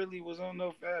never really was on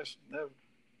no fashion. Never.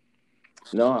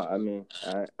 No, I mean,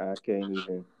 I can't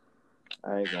even.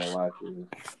 I ain't gonna lie to you.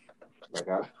 Like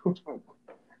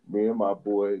me and my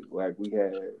boy, like we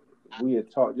had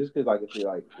talked just because, like I said,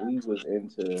 like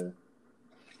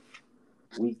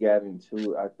we got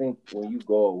into it. I think when you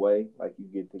go away, like you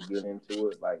get into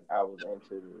it. Like I was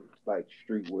into like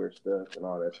streetwear stuff and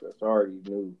all that stuff. So I already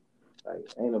knew,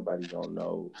 like ain't nobody gonna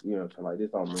know, so like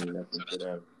this don't mean nothing to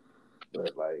them.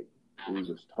 But like we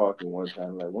was talking one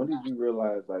time, like when did you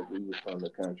realize like we was from the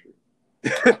country?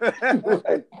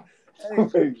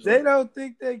 They don't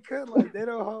think they could. Like they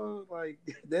don't hold. Like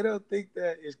they don't think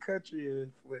that it's country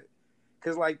in Flint.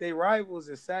 Cause like they rivals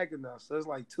in Saginaw, so it's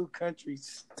like two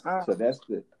countries. So that's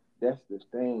the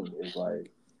thing is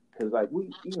like, cause like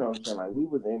we, what I'm saying, like we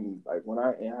was in like when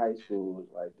I in high school,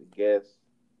 it was like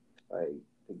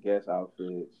the Guess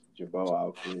outfits, Jabot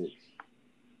outfits,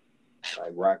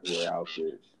 like Rockaway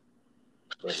outfits,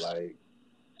 but like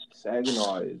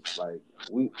Saginaw is like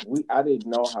I didn't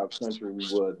know how country we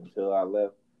was until I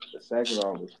left. But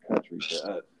Saginaw was country to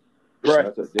us,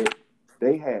 right? So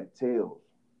they had tails.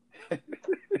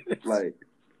 Like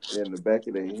in the back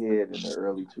of their head in the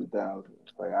early 2000s.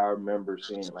 Like I remember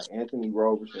seeing like Anthony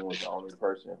Roberson was the only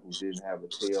person who didn't have a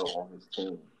tail on his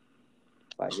team,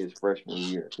 like his freshman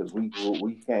year, because we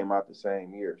came out the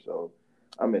same year. So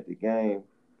I'm at the game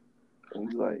and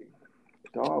he's like,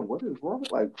 "Dog, what is wrong?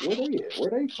 Like where they at? Where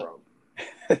they from?"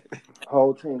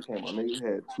 Whole team came on. They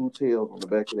had two tails on the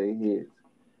back of their heads.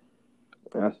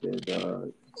 And I said,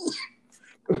 "Dog,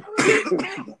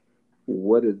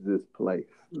 what is this place?"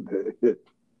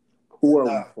 Who are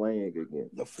we playing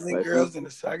against? The Flint girls and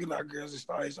the Saginaw girls used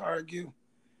to always argue.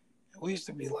 And we used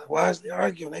to be like, why is they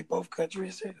arguing? They both country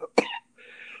as hell.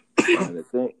 And the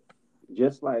thing,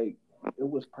 just like, it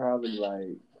was probably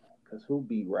like, because who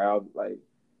beat Rowdy? Like,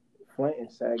 Flint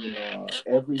and Saginaw,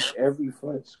 every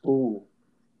Flint school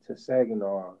to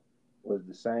Saginaw was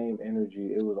the same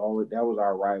energy. It was always, that was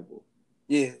our rival.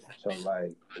 Yeah. So,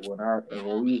 like, when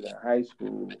we was in high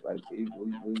school, like, we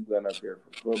went up there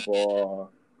for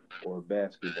football or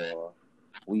basketball,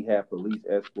 we had police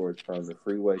escorts from the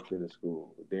freeway to the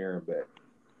school, there and back.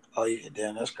 Oh yeah,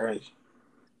 damn, that's crazy.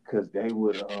 Cause they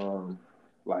would,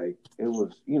 like it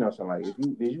was, so like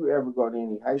did you ever go to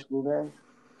any high school games?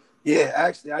 Yeah,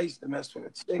 actually, I used to mess with a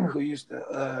chick who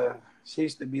she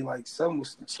used to be like some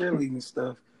cheerleading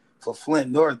stuff for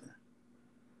Flint Northern.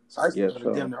 So I used to Yeah, go to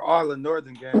so damn near all the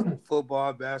Northern games, like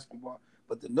football, basketball.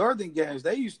 But the Northern games,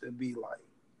 they used to be like,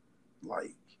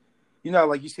 like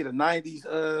you see the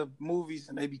 '90s movies,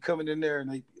 and they be coming in there, and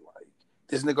they be like,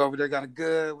 this nigga over there got a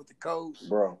gun with the coach.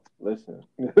 bro, listen.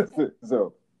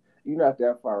 So you're not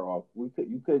that far off.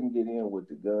 You couldn't get in with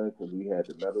the gun because we had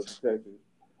the metal detectors,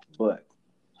 but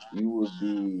you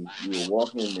would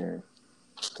walk in there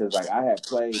because like I had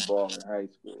played ball in high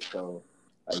school, so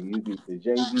like the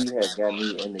JV had got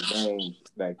me in the games.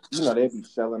 Like they'd be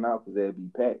selling out because they'd be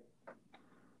packed.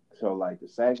 So like the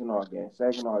Saginaw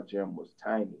gym was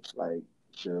tiny. Like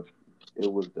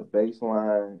it was the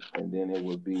baseline, and then it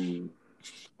would be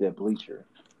the bleacher.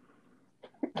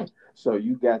 So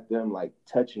you got them like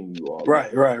touching you all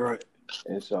Right, day, right.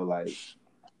 and so like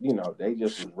they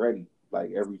just was ready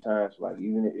like every time. So like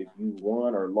even if you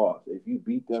won or lost, if you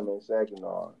beat them in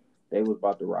Saginaw, they was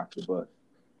about to rock the bus,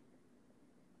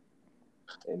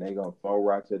 and they gonna throw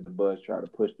rocks at the bus, try to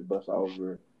push the bus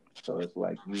over. So it's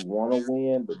like you want to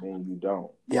win, but then you don't.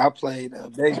 Yeah, I played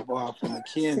baseball for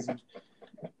Mackenzie.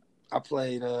 I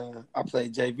played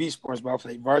JV sports, but I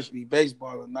played varsity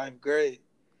baseball in ninth grade,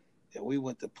 and we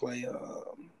went to play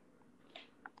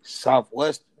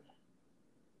Southwestern.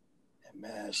 And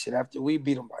man, shit, after we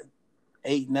beat them like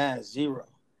 8-9-0,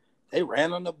 they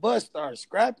ran on the bus, started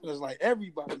scrapping us like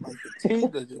everybody, like the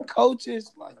team, the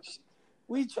coaches, like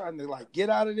we trying to like get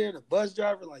out of there. The bus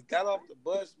driver like got off the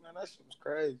bus, man. That shit was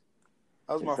crazy.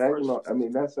 That was And my first. Saginaw, I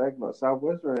mean, that's Saginaw.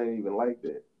 Southwestern ain't even like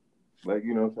that. Like,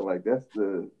 what I'm saying? Like, that's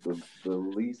the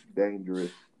least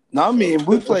dangerous. No, I mean,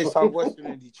 we played Southwestern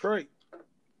in Detroit.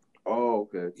 Oh,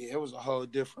 okay. Yeah, it was a whole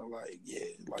different,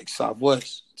 like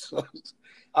Southwest. So,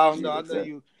 I don't know. I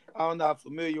don't know how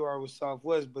familiar you are with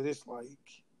Southwest, but it's like,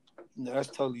 that's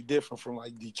totally different from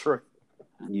like Detroit.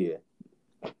 Yeah.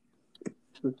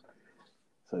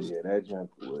 So yeah, that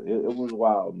jump it was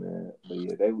wild, man. But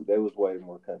yeah, they was way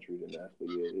more country than us. But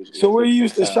yeah, So it where took you some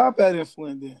used to time. shop at in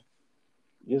Flint then?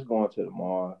 Just going to the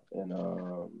mall and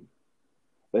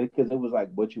but because it was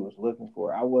like what you was looking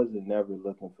for. I wasn't never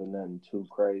looking for nothing too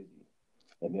crazy.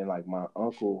 And then like my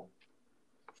uncle,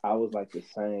 I was like the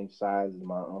same size as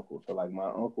my uncle. So like my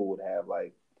uncle would have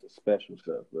like the special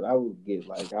stuff, but I would get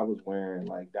like I was wearing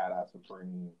like Dada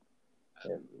Supreme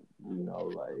and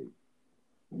like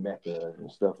Mecca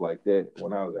and stuff like that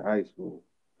when I was in high school.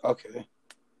 Okay.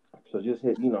 So just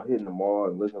hitting the mall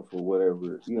and looking for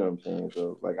whatever, you know what I'm saying?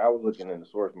 So like I was looking in the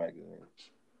Source magazine.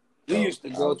 We used to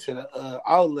go to the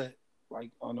outlet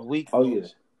like on the weekends. Oh yeah.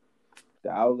 The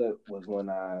outlet was when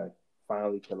I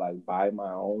finally could like buy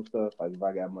my own stuff. Like if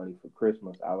I got money for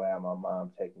Christmas, I would have my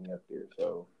mom take me up there.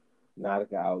 So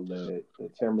Nautica outlet, the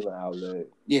Timberland outlet.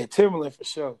 Yeah, Timberland for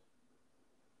sure.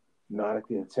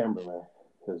 Nautica and Timberland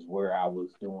is where I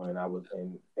was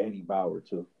in Eddie Bauer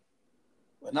too.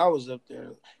 When I was up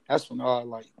there, that's when all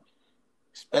like,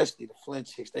 especially the Flint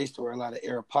chicks, they used to wear a lot of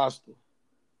Aeropostale.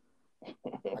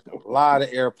 Like a lot of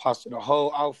Aeropostale, the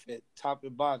whole outfit, top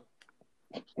and bottom.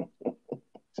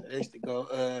 So they used to go,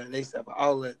 they used to have an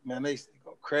outlet, man. They used to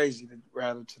go crazy to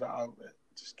ride them to the outlet.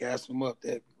 Just gas them up.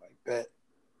 They'd be like that.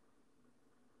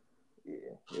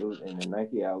 Yeah, it was, and the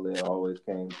Nike outlet always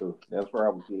came through. That's where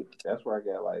I would get. That's where I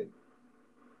got like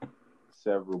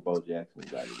several Bo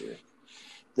Jacksons out of there.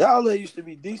 The outlet used to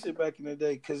be decent back in the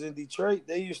day because in Detroit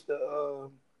they used to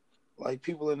like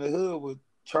people in the hood would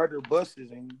charter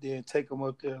buses and then take them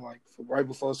up there like right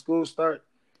before school start.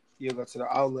 You go to the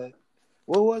outlet.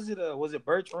 What was it? Was it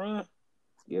Birch Run?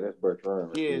 Yeah, that's Birch Run.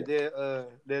 Right Yeah,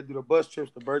 they do the bus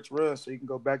trips to Birch Run so you can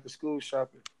go back to school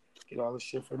shopping, get all the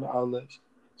shit from the outlets.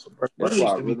 So Birch Run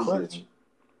used to be clutch.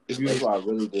 That's why I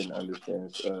really didn't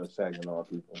understand Saginaw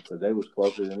people because they was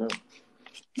closer than them.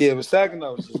 Yeah, but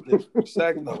Saginaw was just different.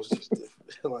 Saginaw was just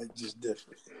different. Like, just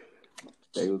different.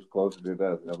 They was closer than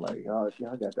us. And I'm like, y'all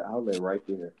got the outlet right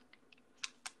there.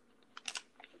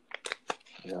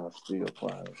 Y'all still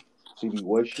flying. CB,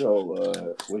 what's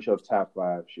your top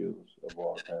 5 shoes of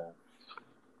all time?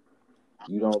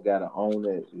 You don't gotta own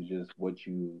it. It's just what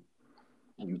you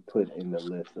put in the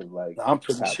list of like. I'm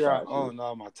pretty sure I own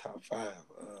all my top 5.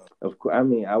 Of course, I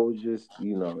mean, I was just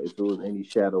if it was any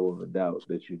shadow of a doubt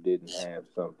that you didn't have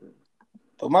something.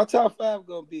 But my top 5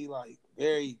 gonna be like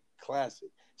very classic.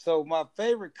 So my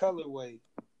favorite colorway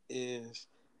is,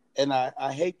 and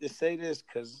I hate to say this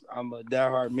because I'm a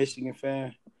diehard Michigan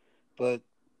fan, but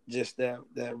just that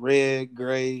red,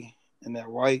 gray, and that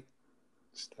white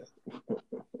stuff.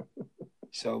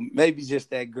 So maybe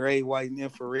just that gray, white, and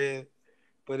infrared.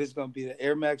 But it's gonna be the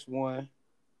Air Max 1,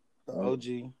 the OG,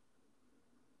 the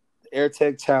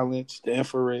AirTech Challenge, the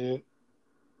infrared.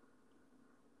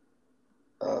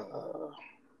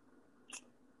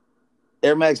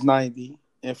 Air Max 90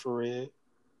 infrared.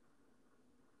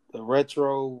 The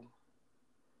Retro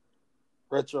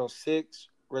 6.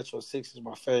 Retro 6 is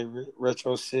my favorite.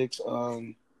 Retro 6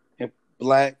 in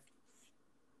black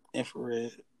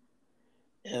infrared.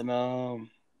 And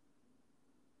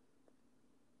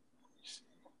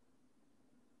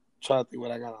trying to think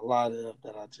what I got a lot of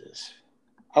that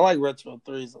I like Retro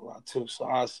 3s a lot too, so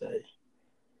I'll say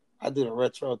I do the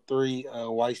Retro 3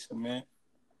 white cement.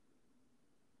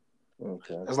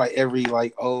 Okay. That's like every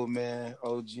like old man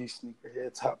OG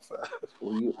sneakerhead top 5.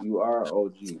 Well, you are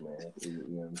OG, man. You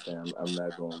know what I'm saying? I'm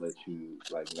not gonna let you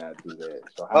like not do that.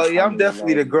 So Oh yeah, how I'm many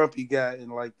definitely the 90s? grumpy guy in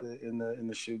like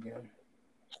the shoe game.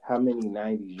 How many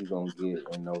 90s you gonna get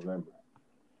in November?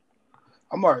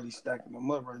 I'm already stacking them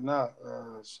up right now.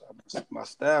 So my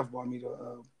staff bought me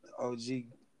the OG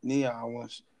neon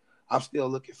ones. I'm still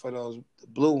looking for the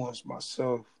blue ones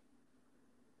myself.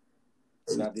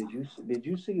 Now, did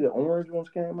you see the orange ones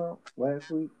came out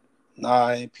last week? Nah,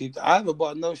 I ain't peeped. I haven't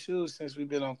bought no shoes since we've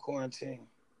been on quarantine.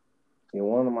 And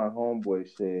one of my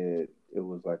homeboys said it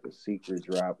was like a secret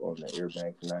drop on the Air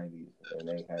Max 90s, and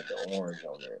they had the orange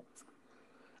on there.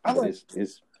 I But like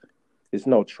it's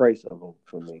no trace of them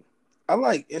for me. I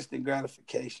like instant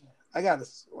gratification. I gotta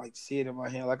like see it in my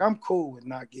hand. Like I'm cool with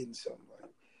not getting something.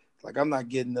 Like I'm not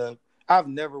getting the. I've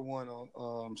never won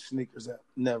on sneakers app.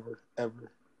 Never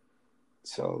ever.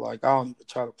 So like I don't even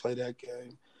try to play that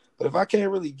game. But if I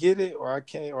can't really get it, or I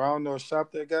don't know a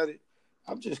shop that got it,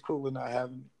 I'm just cool with not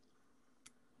having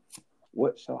it.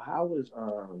 What? So how is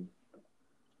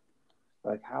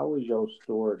your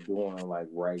store doing like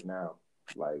right now?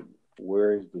 Like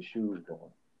where is the shoes going?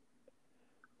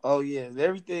 Oh yeah,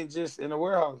 everything just in the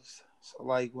warehouse. So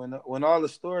like when all the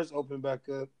stores open back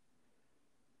up,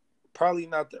 probably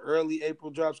not the early April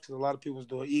drops because a lot of people's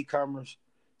doing e-commerce.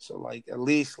 So like at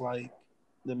least like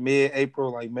the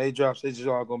mid-April, like May drops, they just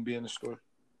all gonna be in the store.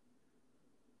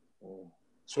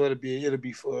 So it'll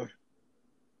be fun.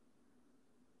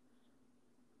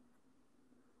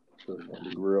 So it's gonna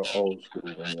be real old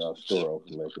school when y'all store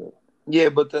open back up. Yeah,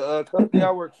 but the company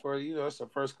I work for, it's a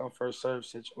first come first serve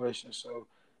situation. So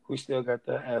we still got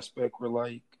that aspect where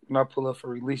like when I pull up for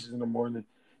releases in the morning,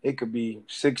 it could be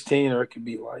 16 or it could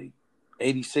be like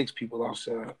 86 people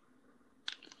outside.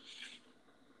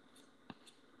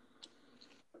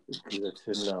 It's good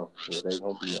to know. So they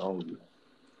gonna be on you.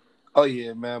 Oh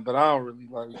yeah, man. But I don't really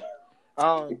like.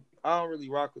 I don't really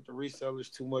rock with the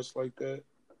resellers too much like that.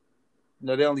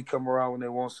 They only come around when they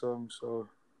want something. So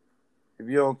if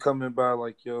you don't come in by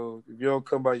if you don't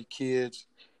come by your kids,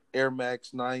 Air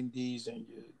Max 90s and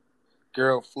your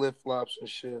girl flip flops and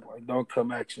shit, like don't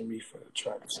come asking me for the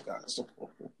Travis Scotts.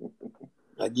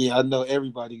 Like yeah, I know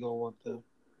everybody gonna want them.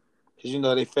 Cause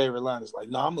their favorite line is like,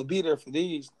 no, I'm gonna be there for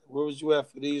these. Where was you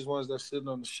at for these ones that's sitting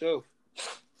on the shelf?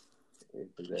 Yeah,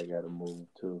 cause they gotta move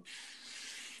too.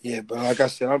 Yeah, but like I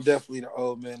said, I'm definitely the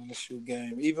old man in the shoe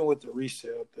game. Even with the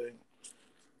resale thing,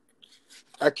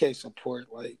 I can't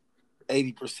support like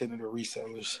 80% of the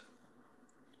resellers.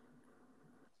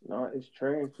 No, it's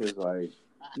strange because like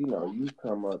you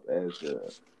come up as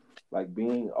like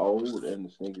being old in the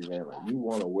sneaker game. Like you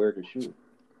want to wear the shoe.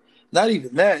 Not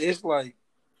even that. It's like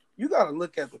you got to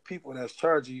look at the people that's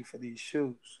charging you for these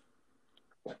shoes.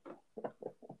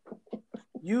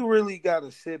 You really got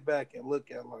to sit back and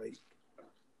look at like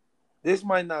this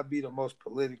might not be the most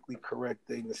politically correct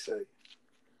thing to say,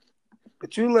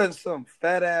 but you letting some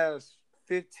fat ass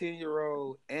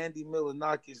 15-year-old Andy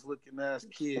Milonakis looking ass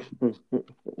kid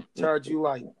charge you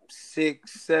like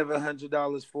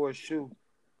 $600-700 for a shoe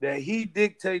that he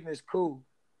dictating is cool,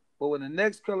 but when the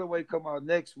next colorway come out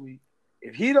next week,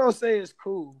 if he don't say it's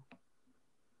cool,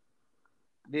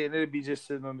 then it'll be just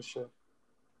sitting on the shelf.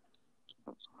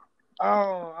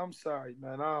 Oh, I'm sorry,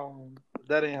 man.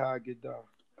 That ain't how I get down.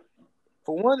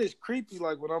 For one, it's creepy.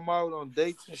 Like when I'm out on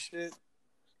dates and shit,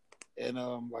 and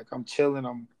like I'm chilling,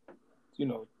 I'm,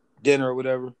 dinner or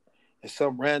whatever, and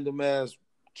some random ass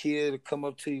kid will come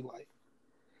up to you like,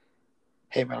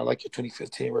 "Hey man, I like your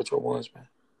 2015 retro ones, man."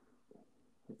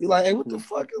 You like, "Hey, what the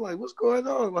fuck?" Like, what's going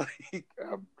on? Like,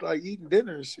 I'm like eating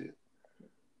dinner and shit.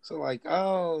 So like,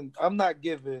 I'm not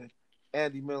giving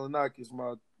Andy Milonakis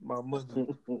my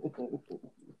money.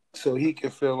 So he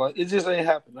can feel like it just ain't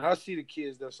happening. I see the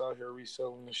kids that's out here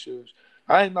reselling the shoes.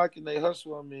 I ain't knocking they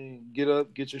hustle. I mean, get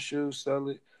up, get your shoes, sell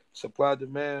it, supply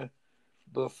demand.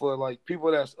 But for like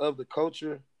people that's of the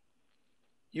culture,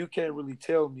 you can't really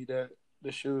tell me that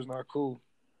the shoe's not cool.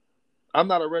 I'm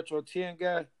not a retro 10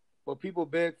 guy, but people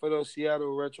begged for those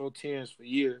Seattle retro 10s for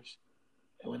years.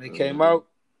 And when they came out,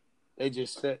 they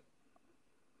just set.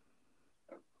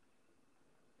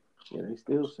 Yeah, they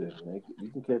still selling. You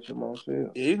can catch them on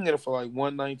sale. Yeah, you can get it for like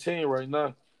 $119 right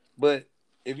now. But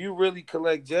if you really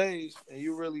collect J's and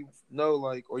you really know,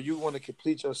 like, or you want to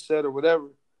complete your set or whatever,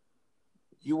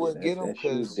 you Yeah, wouldn't get them that shoe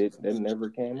because that never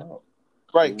came out.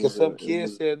 right, It because was some it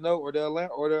kids was said no, or the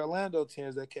Orlando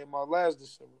 10s that came out last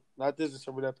December, not this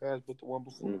December that passed, but the one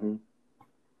before. mm-hmm.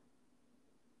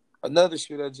 Another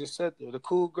shoe that just sat there, the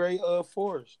cool gray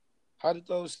fours. How did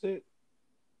those sit?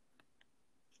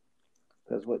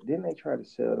 Because what didn't they try to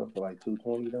sell them for like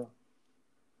 $220 though?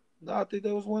 No, I think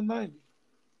that was $190.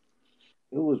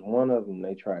 It was one of them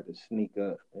they tried to sneak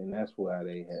up, and that's why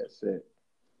they had set.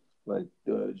 Like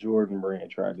the Jordan brand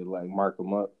tried to like mark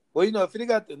them up. Well, you know, if they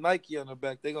got the Nike on the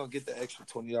back, they're gonna get the extra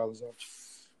 $20 off.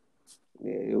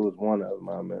 Yeah, it was one of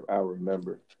them. I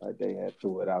remember like they had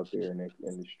threw it out there, and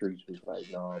the streets was like,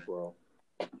 "Nah, bro,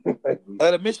 like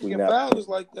The we Michigan not 5 was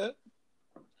like that.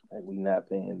 like we not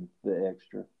paying the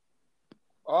extra."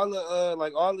 All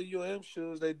the all the UM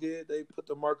shoes they put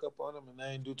the markup on them and they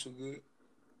ain't do too good.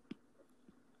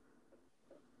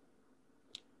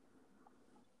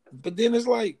 But then it's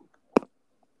like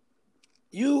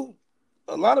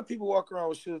a lot of people walk around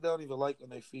with shoes they don't even like on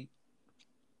their feet.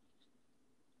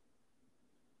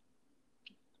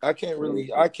 I can't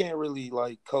really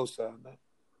like co-sign that.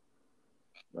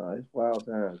 No, it's wild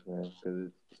times, man.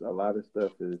 Because it's a lot of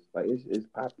stuff is like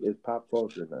it's pop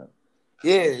culture now.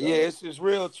 Yeah, it's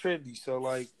real trendy. So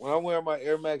like when I wear my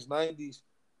Air Max 90s,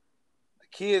 the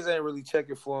kids ain't really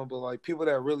checking for them, but like people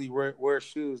that really wear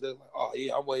shoes, they're like, oh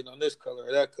yeah, I'm waiting on this color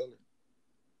or that color.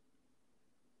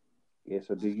 Yeah.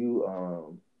 So do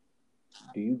you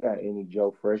got any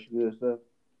Joe Fresh good stuff?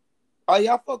 Oh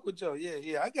yeah, I fuck with Joe.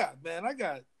 Yeah. I got man, I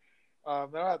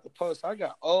have to post. I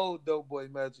got old Dope Boy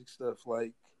Magic stuff,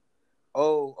 like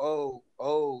old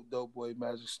Dope Boy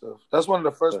Magic stuff. That's one of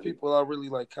the first people I really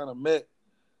like kind of met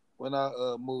when I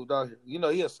moved out here. You know,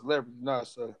 he a celebrity now,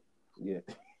 so yeah.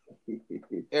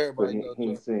 everybody But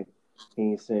knows he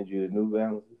ain't send you the New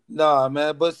Balance. Nah,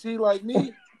 man. But see, like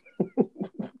me,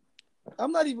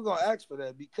 I'm not even gonna ask for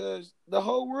that because the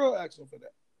whole world asking for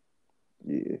that.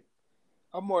 Yeah.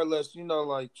 I'm more or less,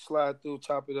 like slide through,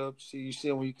 chop it up, see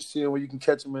him when you can see him, when you can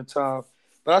catch him in time.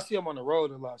 But I see him on the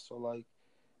road a lot, so like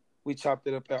we chopped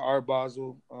it up at Art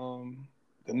Basel.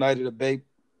 The night of the Bape,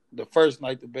 the first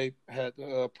night the Bape had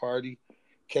the party.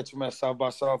 Catch him at South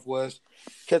by Southwest.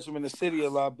 Catch him in the city a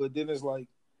lot, but then it's like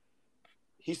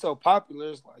he's so popular.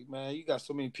 It's like, man, you got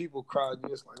so many people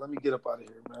crowding. It's like, let me get up out of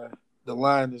here, man. The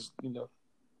line is, It's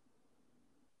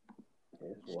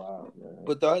wild, man.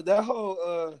 But that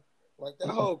whole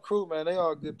crew, man, they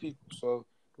all good people. So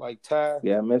like Ty.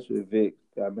 Yeah, I mess with Vic,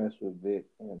 and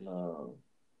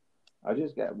I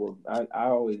just got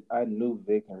I knew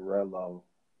Vic and Rello,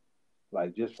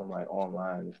 like just from like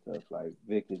online and stuff. Like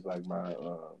Vic is like my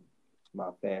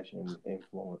fashion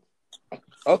influence.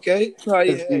 Okay. Oh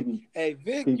yeah. Hey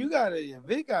Vic,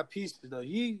 Vic got pieces though.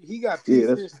 He got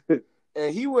pieces,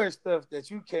 and he wears stuff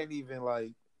that you can't even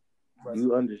like.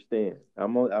 You understand?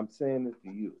 I'm saying this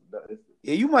to you.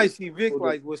 Yeah, you might see Vic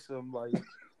like with some like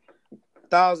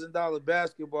 $1,000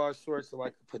 basketball shorts or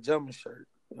like a pajama shirt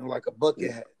and like a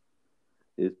bucket hat.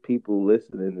 It's people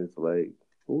listening. It's like,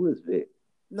 who is Vic?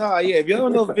 Nah, yeah. If you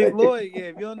don't know Vic Lloyd,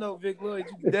 you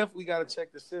definitely got to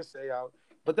check the Sensei out.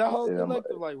 But that whole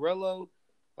collective, like Rello,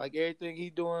 like everything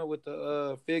he doing with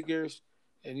the figures,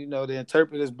 and the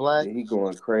interpret is black. Yeah, he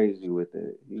going crazy with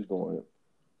it. He going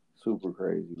super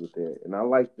crazy with that. And I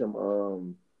like them.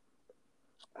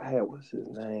 What's his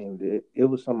name? It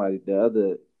was somebody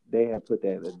they had put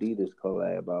that Adidas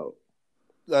collab out.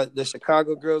 The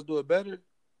Chicago girls do it better.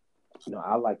 No,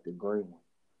 I like the green one.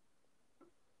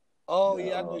 Oh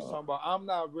yeah, I know you're talking about. I'm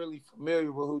not really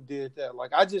familiar with who did that.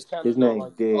 Like I just kind of know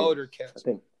like the older cats. I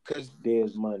think because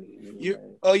Dez Money.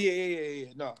 Oh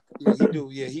yeah. No, yeah, he do.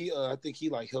 Yeah, he. I think he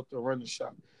like helped her run the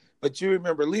shop. But you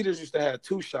remember, Leaders used to have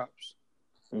two shops.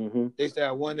 Mm-hmm. They used to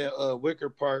have one at Wicker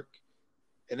Park,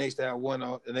 and they used to have one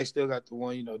out, and they still got the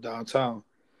one downtown.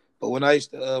 But when I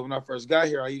first got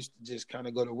here, I used to just kind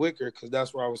of go to Wicker because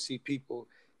that's where I would see people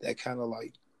that kind of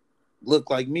like look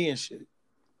like me and shit.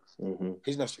 Mm-hmm.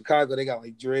 Because Chicago, they got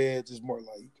like dreads. It's more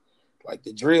like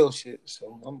the drill shit.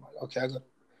 So I'm like, okay, I go to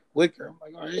Wicker. I'm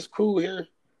like, all right, it's cool here.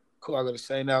 Cool. I go to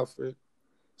St. Alfred.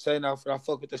 I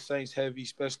fuck with the Saints heavy,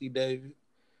 especially David.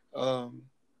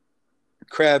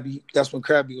 Krabby. That's when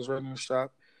Krabby was running the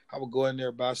shop. I would go in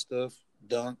there, buy stuff,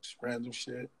 dunks, random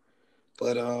shit.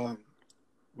 But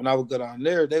when I would go down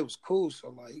there, they was cool. So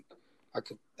like, I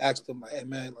could ask them, like, hey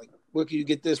man, like, where can you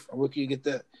get this from? Where can you get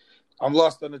that? I'm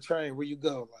lost on the train. Where you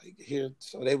go? Like here.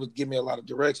 So they would give me a lot of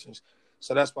directions.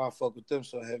 So that's why I fuck with them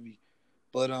so heavy.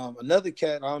 But another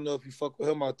cat, I don't know if you fuck with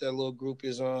him out that little group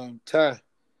is Ty.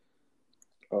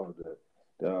 Oh,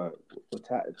 the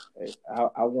Ty.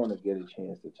 I want to get a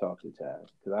chance to talk to Ty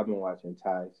because I've been watching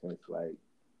Ty since like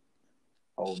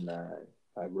 '09,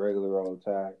 like regular old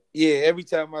Ty. Yeah, every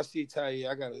time I see Ty,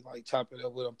 yeah, I gotta like chop it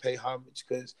up with him, pay homage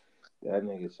because That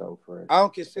nigga's so fresh. I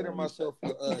don't consider myself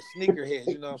a sneakerhead.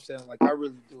 You know what I'm saying? Like I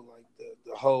really do like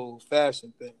the whole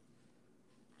fashion thing.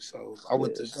 So I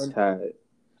went to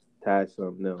Ty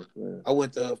something else, man. I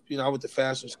went to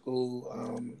fashion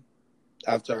school.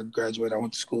 After I graduated, I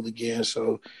went to school again.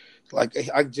 So, like,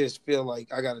 I just feel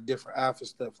like I got a different eye for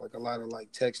stuff, like a lot of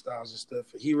like textiles and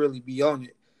stuff. And he really be on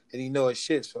it, and he know his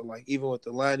shit. So, like, even with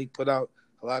the line he put out,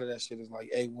 a lot of that shit is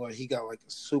like A1. He got like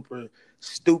a super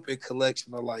stupid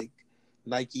collection of like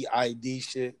Nike ID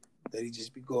shit that he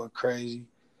just be going crazy.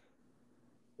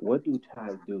 What do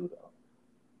Ty do though?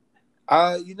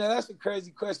 That's a crazy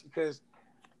question because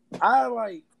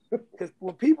because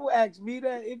when people ask me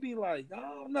that, it be like, I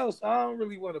don't know. So I don't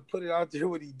really want to put it out there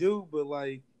what he do, but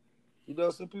like,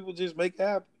 some people just make it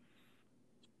happen.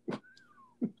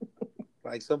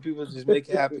 Like some people just make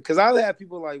it happen. Because I'll have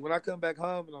people like when I come back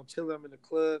home and I'm chilling, I'm in the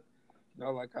club,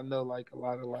 like I know like a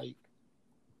lot of like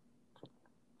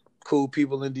cool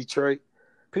people in Detroit.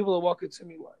 People are walking to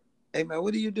me like, "Hey man,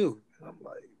 what do you do?" And I'm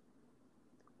like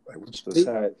what you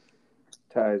do?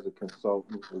 Ty is a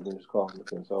consultant. We can just call him a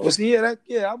consultant. Well, see,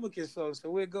 I'm a consultant, so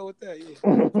we'll go with that. Yeah,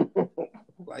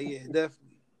 like yeah,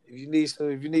 definitely. If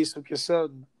you need some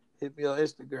consulting, hit me on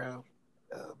Instagram,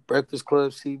 Breakfast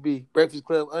Club CB, Breakfast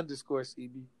Club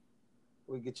 _CB.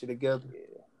 We'll get you together.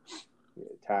 Yeah,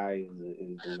 Ty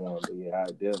is the one. But yeah,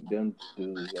 them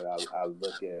dudes that I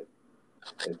look at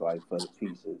is like for the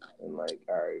pieces and like,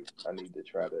 all right, I need to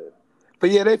try to. But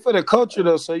yeah, they for the culture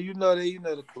though, so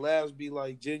the collabs be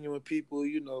like genuine people,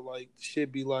 like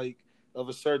shit be like of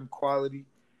a certain quality.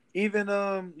 Even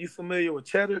you familiar with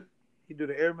Cheddar? He do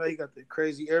the Air Max. He got the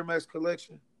crazy Air Max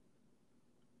collection.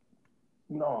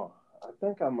 No, I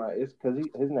think I might. It's because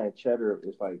his name Cheddar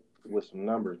is like with some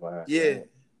numbers behind. Yeah,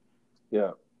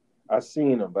 yeah. I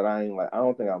seen him, but I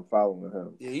don't think I'm following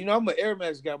him. Yeah, I'm an Air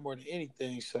Max guy more than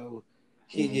anything, so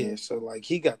so like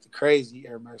he got the crazy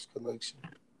Air Max collection.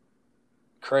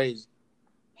 Crazy.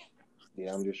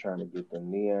 Yeah, I'm just trying to get the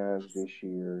neons this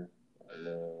year.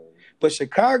 But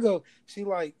Chicago, see,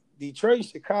 like Detroit and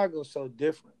Chicago so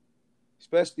different.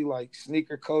 Especially like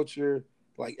sneaker culture,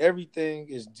 like everything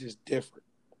is just different.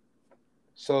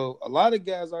 So a lot of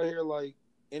guys out here, like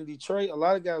in Detroit, a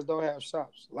lot of guys don't have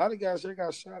shops. A lot of guys here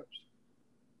got shops.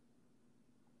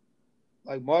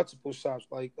 Like multiple shops.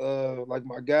 Like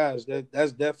my guys,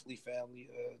 that's definitely family.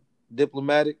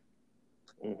 Diplomatic.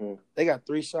 Mm-hmm. They got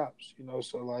 3 shops,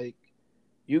 so like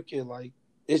you can like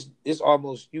it's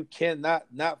almost you cannot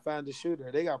not find a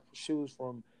shooter. They got shoes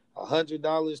from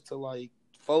 $100 to like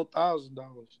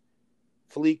 $4,000.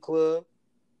 Fleet Club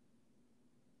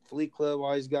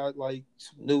always got like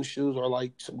some new shoes or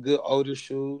like some good older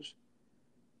shoes.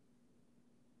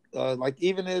 Like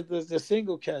even the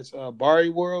single cats, Barry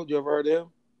World, you ever heard of him?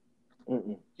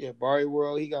 Mm-mm. Yeah, Barry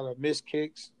World. He got a Miss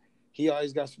Kicks. He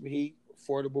always got some heat,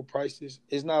 affordable prices.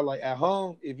 It's not like at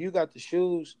home. If you got the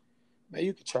shoes, man,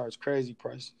 you can charge crazy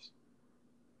prices.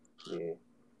 Yeah,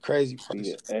 crazy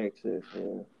prices. Yeah, access.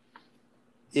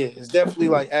 Yeah, it's definitely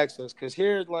like access because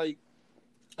here, like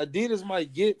Adidas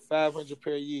might get 500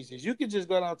 pair of Yeezys. You can just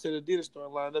go down to the Adidas store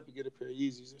and line up and get a pair of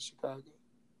Yeezys in Chicago.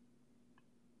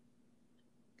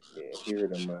 Yeah, here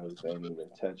them mugs ain't even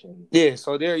touching. Yeah,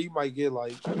 so there you might get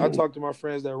like I talk to my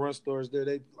friends that run stores there.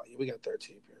 They be like, we got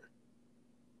 13 pair.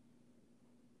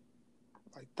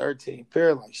 Like 13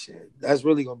 pair, like shit. That's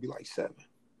really gonna be like 7.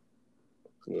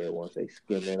 Yeah, once they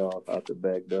skim it off out the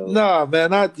back door. Nah, man,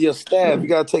 not your staff. You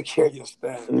gotta take care of your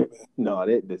staff. Man. No,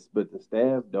 but the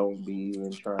staff don't be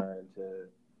even trying to.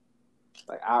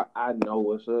 Like I know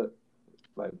what's up.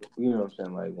 Like you know what I'm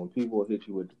saying. Like when people hit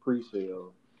you with the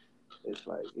pre-sale, it's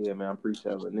like, yeah, man, I'm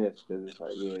pre-selling this because it's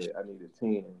like, yeah, I need a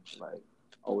 10. Like,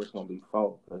 oh, it's gonna be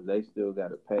 4 because they still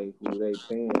gotta pay who they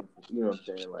paying. You know what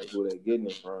I'm saying? Like who they getting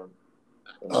it from.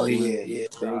 Oh yeah.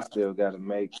 They still gotta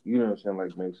make, you know what I'm saying,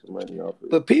 like make some money off of it.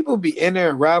 But people be in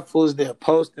there raffles, they're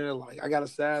posting like, I got a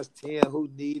size 10, who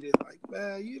need it? Like,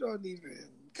 man, you don't even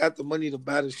got the money to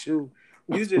buy the shoe.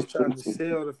 You just trying to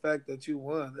sell the fact that you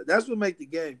won. That's what make the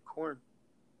game corny.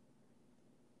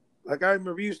 Like I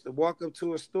remember you used to walk up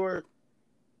to a store,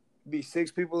 be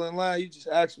 6 people in line, you just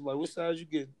ask them like, what size you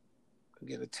getting? I'm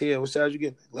getting a 10. What size you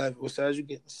getting? 11. What size you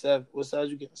getting? 7. What size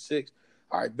you getting? 6.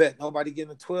 All right, bet. Nobody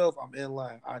getting a 12. I'm in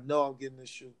line. I know I'm getting this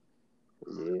shoe.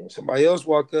 Yeah. Somebody else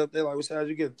walk up. They're like, what size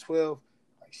you getting? 12.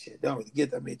 Like, like, shit, they don't really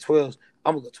get that many 12s.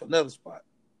 I'm gonna go to another spot.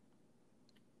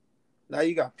 Now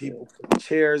you got people putting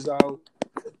chairs out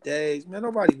for days. Man,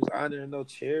 nobody was honoring no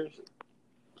chairs.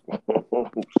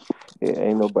 Yeah,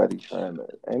 ain't nobody trying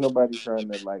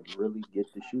to like really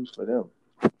get the shoe for them.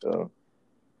 So,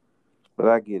 but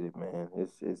I get it, man.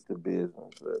 It's the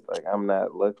business. But like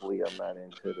luckily I'm not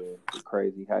into the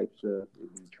crazy hype stuff.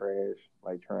 It'd be trash,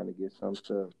 like trying to get some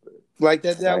stuff. But Like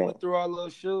that day I I went ain't. through all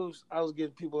those shoes. I was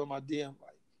getting people in my DM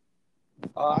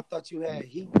like, oh, I thought you had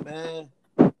heat, man.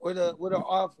 Where the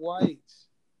off whites?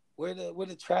 Where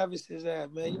the Travises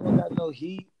at, man? You don't got no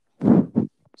heat.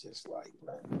 Just like,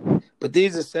 man. But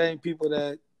these are the same people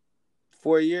that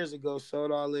 4 years ago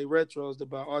sold all their retros to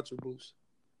buy Ultra Boost.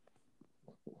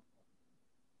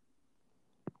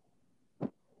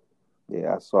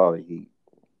 Yeah, I saw the heat.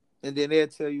 And then they'll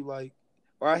tell you like,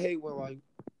 or I hate when like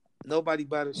nobody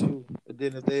buy the shoe, but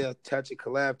then if they attach a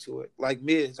collab to it, like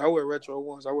mids, I wear retro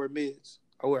ones, I wear mids,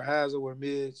 I wear highs, I wear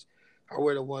mids, I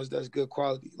wear the ones that's good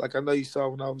quality. Like I know you saw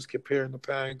when I was comparing the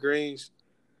Pine Greens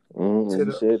to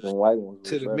You said the white ones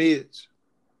was the better. mids.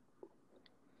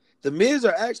 The mids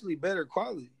are actually better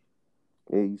quality.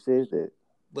 Yeah, you said that.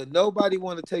 But nobody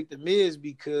want to take the mids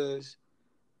because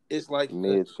it's like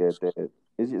Mids got that.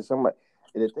 It's just somebody.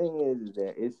 The thing is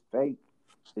that it's fake.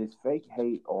 It's fake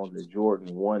hate on the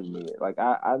Jordan 1 mid. Like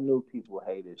I knew people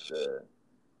hated the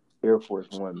Air Force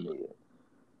 1 mid.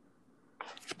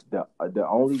 The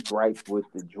only gripe with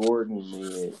the Jordan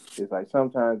mid is like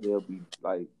sometimes they'll be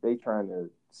like they trying to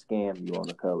scam you on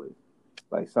the colors.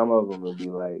 Like some of them will be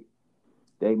like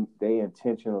they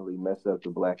intentionally mess up the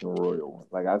black and royal one.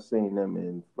 Like I've seen them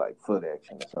in like Foot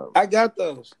Action or something. I got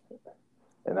those.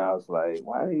 And I was like,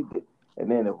 why did he get... And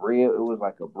then the red, it was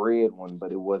like a red one,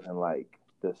 but it wasn't like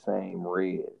the same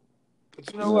red.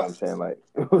 But You know what I'm saying? Like,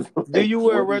 it was like, do you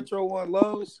wear retro one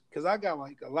lows? Because I got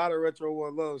like a lot of retro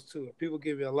one lows too. People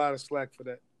give me a lot of slack for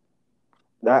that.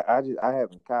 I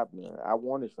haven't copied none. I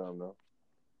wanted some though.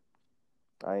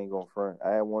 I ain't gonna front.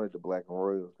 I had wanted the black and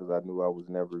royals because I knew I was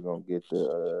never gonna get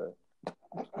the.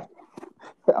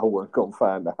 I wasn't gonna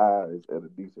find the highs at a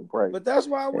decent price. But that's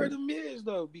why I wear the mids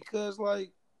though, because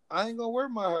like I ain't gonna wear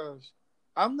my highs.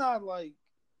 I'm not like,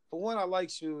 for one, I like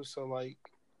shoes, so like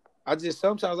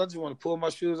sometimes I just want to pull my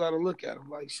shoes out and look at them.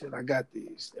 Like shit, I got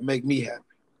these. They make me happy.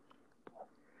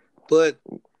 But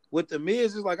with the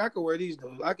mids, it's like I could wear these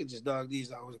though. I could just dog these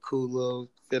out with a cool little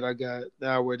fit I got.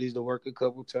 Now I wear these to work a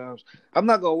couple times. I'm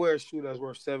not gonna wear a shoe that's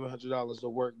worth $700 to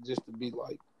work just to be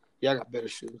like, yeah, I got better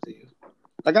shoes than you.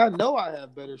 Like I know I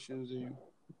have better shoes than you.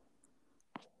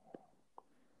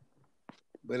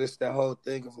 But it's that whole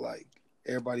thing of like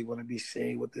everybody want to be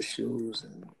seen with the shoes,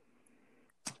 and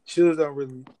shoes don't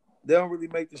really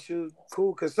make the shoes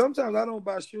cool. Because sometimes I don't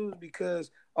buy shoes because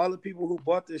all the people who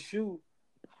bought this shoe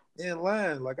in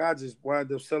line, like I just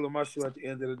wind up selling my shoe at the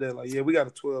end of the day. Like, yeah, we got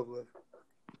a 12 left.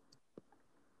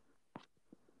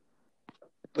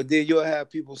 But then you'll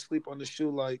have people sleep on the shoe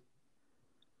like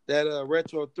that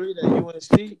Retro 3, that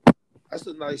UNC. That's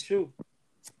a nice shoe.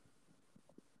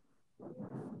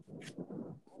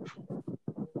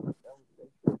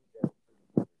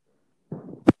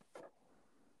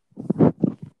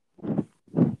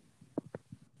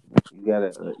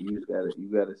 You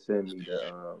gotta send me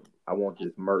the. I want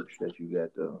this merch that you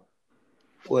got though.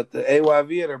 What, the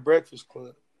AYV or the Breakfast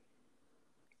Club?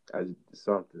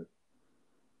 Something.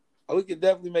 Oh, we could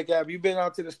definitely make it happen. You been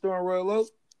out to the store in Royal Oak?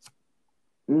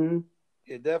 Mm-hmm.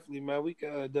 Yeah, definitely, man. We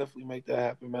can definitely make that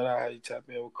happen, man. I'll have you tap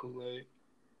in with Kool-Aid.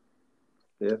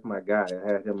 Yeah, that's my guy.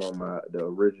 I had him on the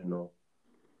original.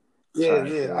 Yeah,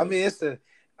 podcast. Yeah. I mean,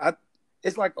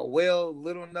 it's like a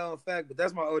little known fact, but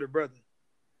that's my older brother.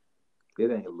 It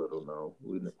ain't little known.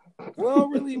 We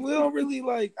don't really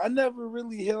like. I never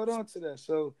really held on to that.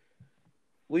 So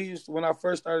when I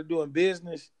first started doing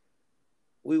business,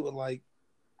 we would like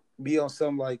be on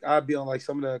some like I'd be on like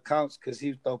some of the accounts because he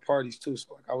would throw parties too.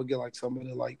 So like I would get like some of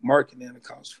the like marketing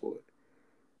accounts for it.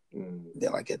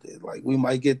 Then like at the like we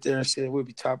might get there and shit. We'd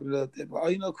be topping it up. They'd be like, oh,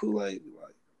 you know Kool-Aid?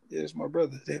 Like, yeah, it's my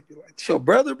brother. They'd be like, your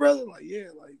brother? Like, yeah,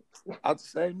 like out the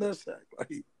same nutsack.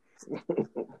 Like,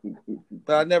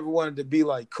 but I never wanted to be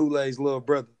like Kool-Aid's little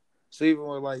brother. So even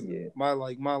with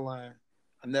my line,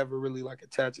 I never really like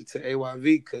attach it to AYV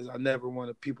because I never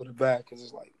wanted people to buy because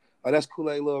it's like, oh, that's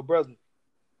Kool-Aid little brother.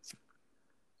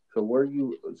 So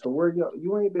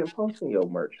you ain't been posting your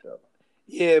merch though?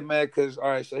 Yeah, man. Because all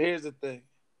right, so here's the thing.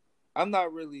 I'm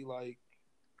not really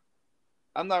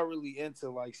into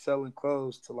like selling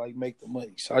clothes to like make the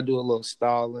money. So I do a little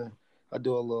styling. I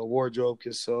do a little wardrobe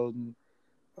consulting.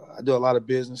 I do a lot of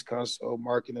business consult,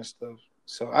 marketing stuff.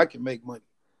 So I can make money.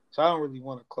 So I don't really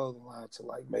want a clothing line to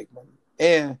like make money.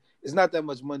 And it's not that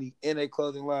much money in a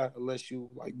clothing line unless you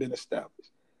like been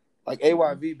established. Like Mm-hmm.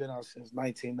 AYV been out since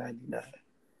 1999.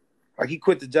 Like he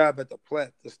quit the job at the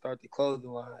Plat to start the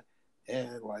clothing line,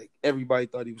 and like everybody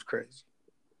thought he was crazy.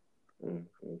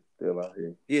 Mm-hmm. Still out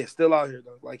here. Yeah, still out here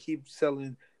though. Like he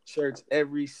selling shirts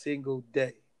every single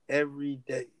day, every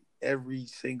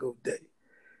single day.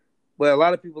 But a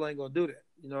lot of people ain't gonna do that.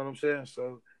 You know what I'm saying?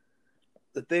 So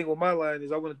the thing with my line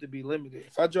is I want it to be limited.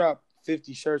 If I drop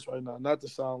 50 shirts right now, not to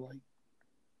sound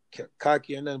like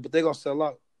cocky or nothing, but they're gonna sell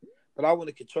out. But I want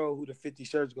to control who the 50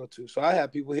 shirts go to. So I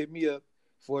have people hit me up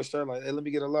for a shirt like, hey, let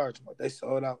me get a large. I'm like, they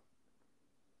sold out.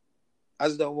 I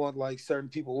just don't want like certain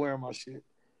people wearing my shit.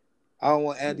 I don't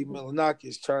want Andy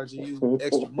Milonakis charging you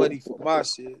extra money for my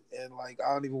shit, and like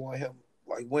I don't even want him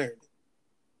like wearing it.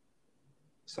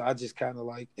 So I just kind of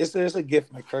like it's a gift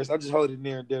and a curse. I just hold it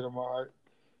near and dear to my heart.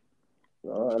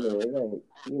 No, I mean it ain't.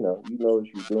 You know what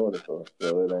you're doing it for,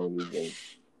 so it ain't even.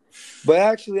 But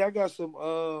actually, I got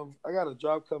a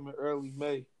drop coming early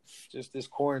May. Just this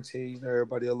quarantine,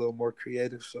 everybody a little more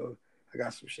creative, so I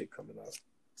got some shit coming up.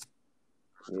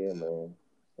 Yeah, man.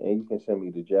 And you can send me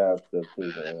the job stuff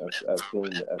too, man. I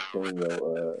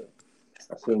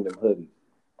seen them hoodies.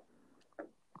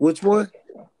 Which one?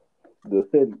 The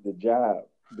hoodie, the job,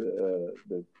 the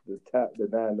top, the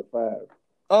 9 to 5.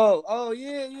 Oh,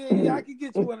 yeah. I can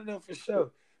get you one of them for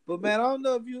sure. But man, I don't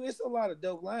know if you. It's a lot of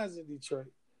dope lines in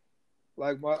Detroit.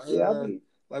 Like Yeah, I mean,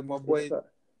 like my it's boy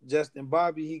Justin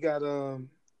Bobby. He got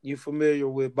You familiar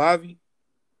with Bobby?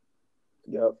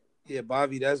 Yep. Yeah,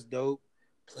 Bobby. That's dope.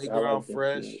 I like Playground them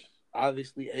Fresh. shit.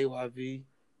 Obviously AYV.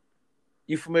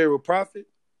 You familiar with Prophet?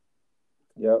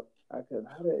 Yep. How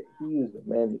did he used to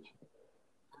manage?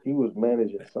 He was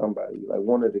managing somebody, like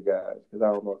one of the guys, because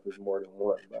I don't know if it's more than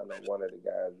one, but I know one of the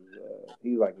guys was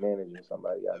he like managing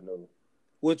somebody I knew,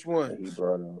 Which one? and he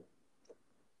brought him.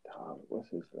 What's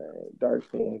his name? Dark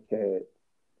skinned cat.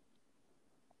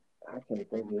 I can't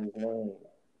think of his name.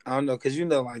 I don't know, cause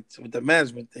like with the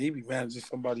management thing, he be managing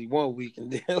somebody one week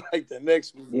and then like the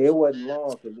next week. Yeah, it wasn't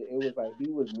long because it was like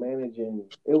he was managing.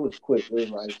 It was quick. It was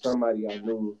like somebody I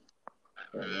knew,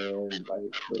 and then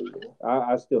like, but yeah,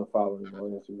 I still follow him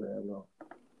on Instagram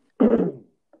though.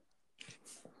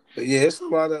 But yeah, it's a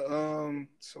lot of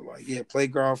so like yeah,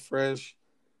 Playground Fresh,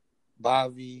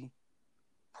 Bobby,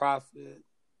 Prophet,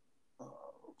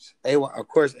 AY, of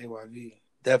course AYV.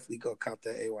 Definitely go cop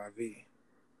that AYV.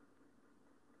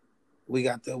 We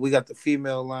got the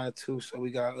female line too, so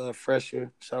we got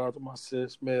Fresher. Shout out to my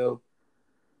sis Mel.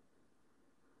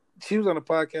 She was on the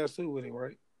podcast too with him,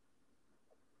 right?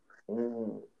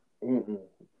 Mm-mm.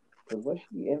 Cause what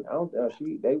she in? I don't know.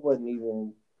 They wasn't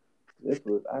even. This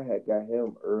was I had got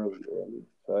him early,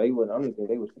 so they wasn't. I don't even think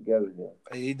they was together then.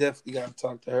 Hey, he definitely got to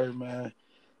talk to her, man.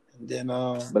 And then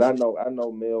But I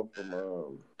know Mel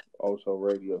from also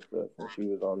radio stuff, and she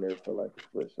was on there for like a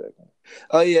split second.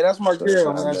 oh yeah, that's my So girl,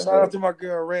 I man. met Shout out her. to my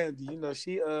girl Randy. You know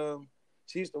she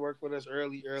used to work with us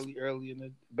early in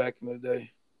the back in the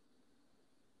day.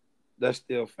 That's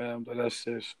still fam, but that's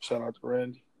sis. Shout out to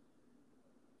Randy.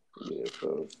 Yeah,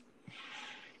 so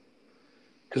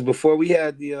Because before we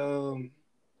had the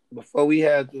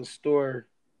store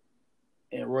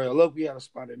in Royal Oak, we had a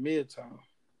spot in Midtown.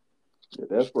 yeah,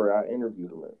 that's where I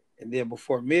interviewed him at. And then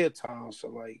before Midtown, so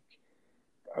like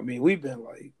I mean, we've been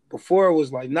like before it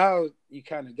was like now you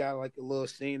kind of got like a little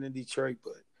scene in Detroit,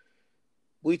 but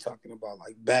we talking about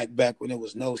like back when there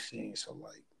was no scene. So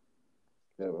like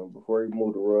Yeah, before he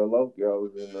moved to Royal Oak, y'all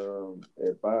was in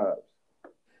at Bob's.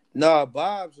 no,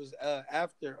 Bob's was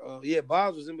after.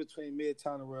 Bob's was in between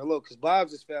Midtown and Royal Oak because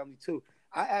Bob's is family too.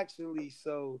 I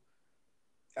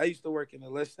used to work in the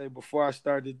let's say before I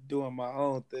started doing my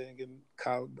own thing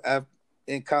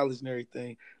in college and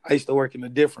everything. I used to work in a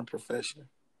different profession.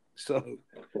 So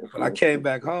when I came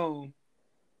back home,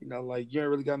 like you ain't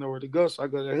really got nowhere to go, so I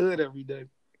go to the hood every day.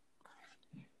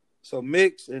 So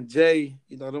Mix and Jay,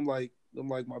 them like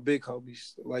my big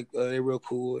homies, like they real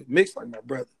cool. Mix like my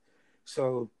brother,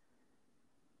 so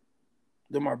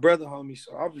they're my brother homies.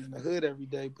 So I'll be in the hood every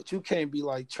day, but you can't be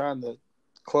like trying to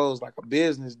close like a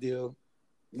business deal,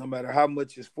 no matter how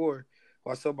much it's for,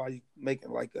 while somebody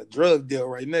making like a drug deal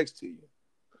right next to you.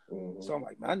 Mm-hmm. So I'm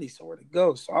like, man, I need somewhere to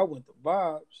go. So I went to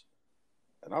Bob's,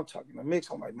 and I'm talking to Mix.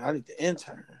 I'm like, man, I need to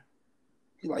intern.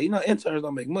 He's like, interns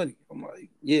don't make money. I'm like,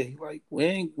 yeah. He's like,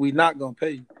 we not gonna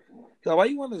pay you. He's like, why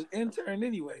you want to intern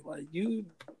anyway? Like I'm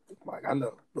like, I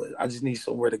know, but I just need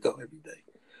somewhere to go every day.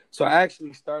 So I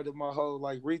actually started my whole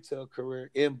like retail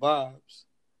career in Bob's.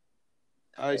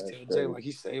 I always tell Jay like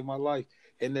he saved my life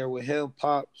in there with him,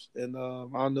 Pops, and I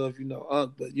don't know if you know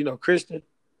Unc, but you know Christian.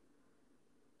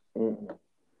 Mm-mm.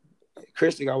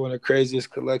 Christian got one of the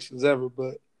craziest collections ever.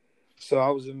 But so I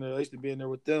was in there. I used to be in there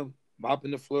with them,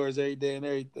 mopping the floors every day and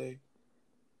everything.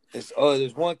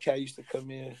 There's one cat used to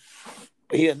come in.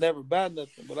 He had never buy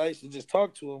nothing, but I used to just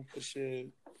talk to him because shit,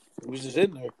 he was just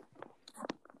in there.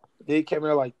 Then he came in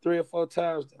there like 3 or 4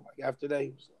 times. Then, like after that, he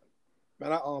was like,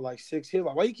 "Man, I own like 6." He was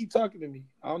like, "Why you keep talking to me?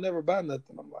 I don't never buy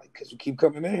nothing." I'm like, "Cause you keep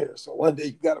coming in here. So one day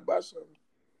you gotta buy something."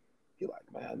 He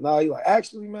like, "Man, no." He like,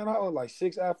 "Actually, man, I own like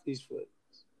 6 athlete's foot."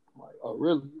 I'm like, "Oh,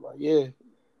 really?" He like, "Yeah."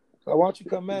 So why don't you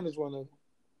come manage one of them?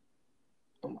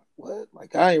 I'm like, "What?"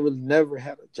 Like I ain't really never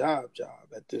had a job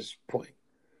at this point.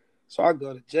 So I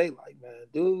go to Jay like, "Man,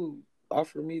 dude,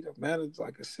 offer me to manage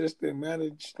like assistant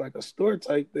manage like a store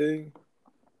type thing.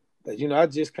 But I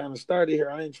just kind of started here.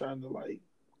 I ain't trying to like,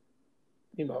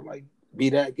 like be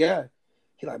that guy."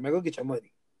 He like, "Man, go get your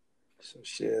money." So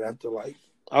shit, after like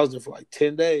I was there for like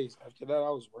 10 days. After that, I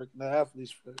was working the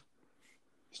athletes for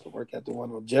used to work at the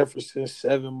one on Jefferson,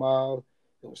 7 Mile.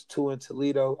 It was 2 in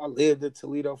Toledo. I lived in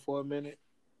Toledo for a minute.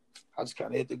 I just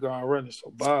kind of hit the ground running. So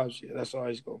Bob's, yeah, that's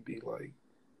always gonna be like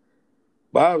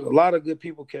Bob's. A lot of good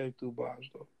people came through Bob's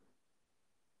though.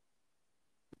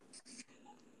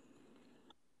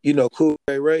 Cool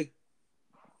Ray.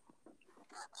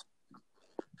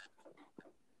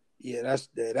 Yeah,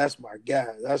 that's my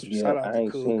guy. That's Yeah, shout out I to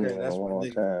ain't Cool seen him Gray. in a That's my long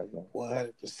nigga. time, though.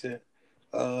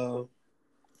 100%.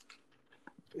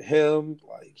 Him,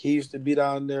 like he used to be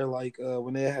down there like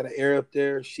when they had an air up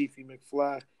there, Sheefy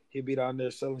McFly, he'd be down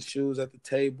there selling shoes at the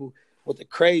table with the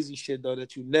crazy shit though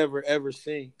that you never ever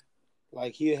seen.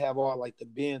 Like he'd have all like the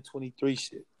Ben 23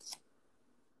 shit.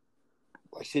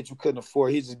 Like shit you couldn't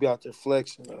afford. He'd just be out there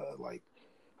flexing. Like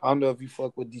I don't know if you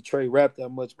fuck with Detroit rap that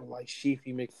much, but like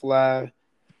Sheefy McFly,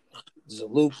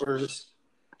 Zaloopers,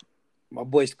 my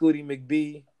boy Scooty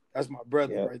McBee. That's my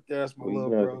brother Yep. right there. That's my We little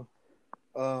brother.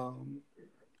 bro.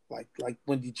 Like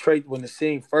when Detroit, when the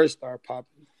scene first started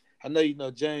popping. I know you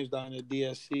know James down at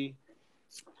DSC.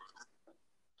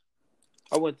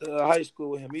 I went to high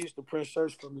school with him. He used to print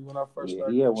shirts for me when I first Yeah,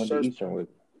 started he had doing went to shirts Eastern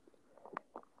printing.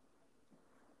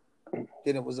 with me.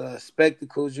 Then it was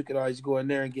spectacles. You could always go in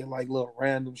there and get like little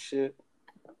random shit,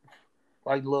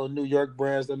 like little New York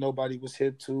brands that nobody was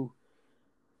hip to.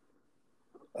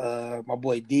 My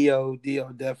boy Dio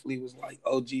definitely was like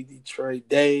OG Detroit.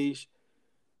 Dej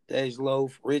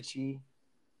Loaf, Richie.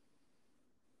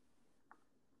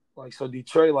 Like so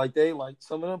Detroit, like they like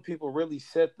some of them people really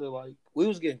set the like we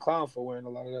was getting clowned for wearing a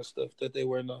lot of that stuff that they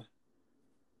wear now.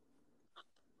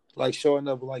 Like showing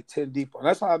up with like 10 deep on.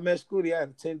 That's how I met Scooty. I had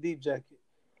a 10 deep jacket.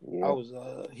 I Yeah. was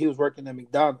he was working at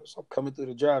McDonald's. I'm coming through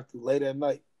the drive through late at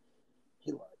night.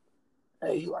 He like,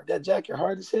 "Hey," he like, "that jacket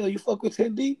hard as hell. You fuck with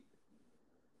 10 deep?"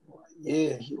 I'm like,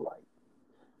 "Yeah." He like,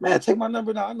 "Man, take my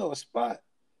number now. I know a spot."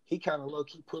 He kind of low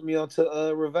key put me onto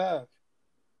Revive.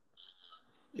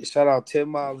 Yeah, shout out 10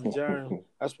 Mile and Jerm.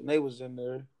 That's when they was in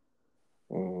there.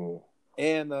 Mm.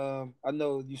 And I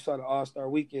know you saw the All Star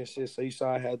Weekend shit, so you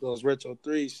saw I had those retro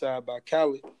threes signed by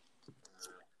Khaled.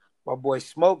 My boy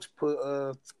Smokes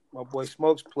plugged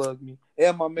me,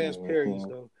 and my man's Perry's Mm-hmm.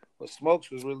 though. But Smokes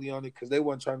was really on it because they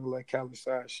wasn't trying to let Khaled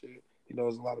sign shit.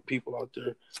 There's a lot of people out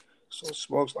there. So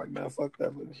Smokes like, "Man, fuck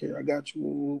that. Look here, I got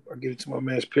you. I give it to my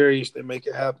man's Perry's. They make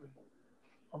it happen."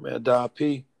 My man Don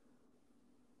P.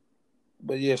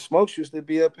 But yeah, Smokes used to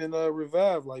be up in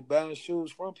Revive, like buying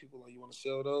shoes from people. Like, "You want to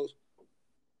sell those?"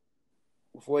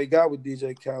 Before he got with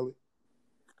DJ Khaled,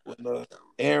 when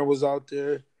Aaron was out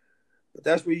there. But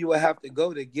that's where you would have to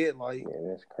go to get like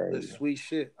Yeah, that's the crazy. sweet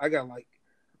shit. I got like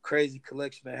a crazy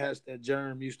collection of hats that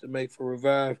Germ used to make for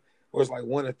Revive, where it's like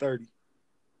 1 of 30.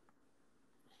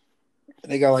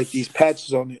 And they got like these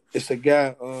patches on it. It's a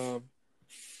guy,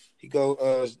 he go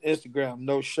Instagram,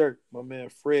 no shirt. My man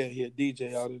Fred, he a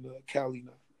DJ out in Cali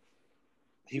now.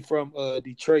 He from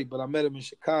Detroit, but I met him in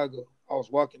Chicago. I was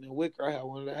walking in Wicker. I had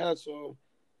one of the hats on.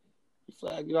 He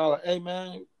flagged me all like, "Hey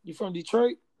man, you from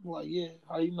Detroit?" I'm like, "Yeah."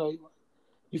 "How you know?" He like,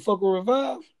 "You fuck with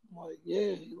Revive?" I'm like,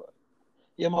 "Yeah." He like,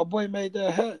 "Yeah, my boy made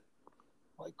that hat."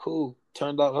 I'm like, cool.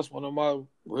 Turned out that's one of my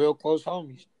real close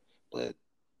homies. But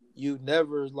you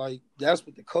never like that's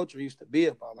what the culture used to be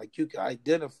about. Like you could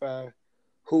identify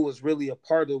who was really a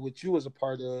part of what you was a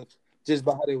part of just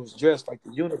by how they was dressed, like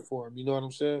the uniform. You know what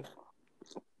I'm saying?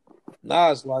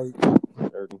 Now it's like,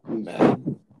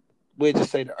 man, we just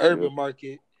say the Yep, urban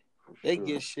market, for they sure.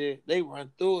 get shit, they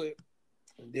run through it,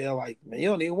 and they're like, "Man, you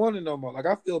don't even want it no more." Like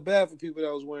I feel bad for people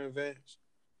that was wearing Vans.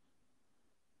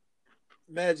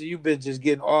 Imagine you've been just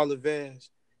getting all the Vans,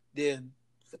 then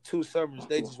for 2 summers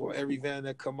they just want every van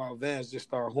that come out Vans just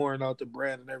start whoring out the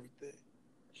brand and everything.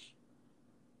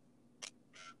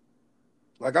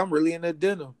 Like I'm really into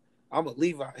denim. I'm a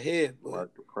Levi head, but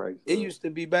Mark the price. it used to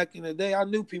be back in the day. I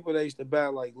knew people that used to buy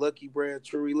like Lucky Brand,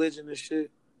 True Religion, and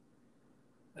shit.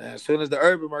 And as soon as the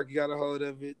urban market got a hold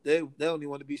of it, they don't even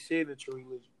want to be seeing the True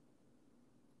Religion.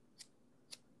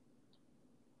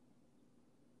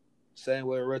 Same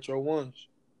way Retro Ones.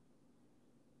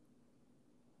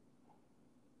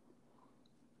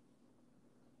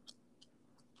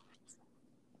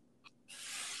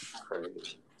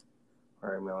 Crazy. All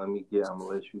right, man. I'm gonna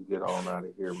let you get on out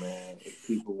of here, man. If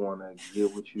people want to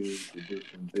get with you to do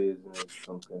some business,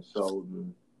 some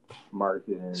consulting,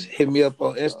 marketing, hit me up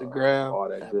on Instagram all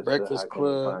that at good Breakfast stuff. How can they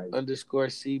Club find you?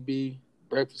 _CB.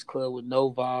 Breakfast Club with no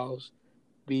vowels.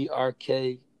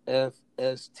 BRKFSTKLBB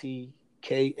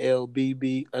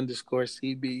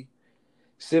 _CB.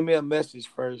 Send me a message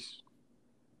first.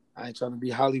 I ain't trying to be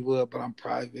Hollywood, but I'm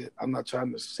private. I'm not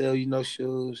trying to sell you no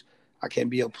shoes. I can't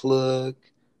be a plug.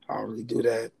 I don't really do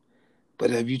that.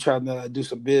 But if you trying to do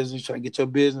some business, trying to get your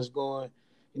business going,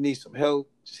 you need some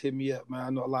help, just hit me up, man. I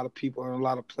know a lot of people in a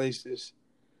lot of places.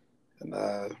 And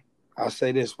I'll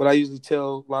say this. What I usually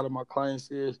tell a lot of my clients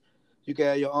is you can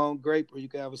have your own grape or you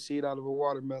can have a seed out of a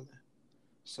watermelon.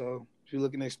 So if you're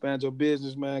looking to expand your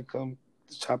business, man, come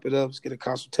chop it up. Let's get a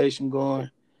consultation going.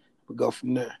 We'll go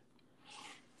from there.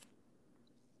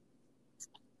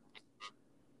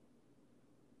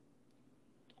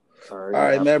 All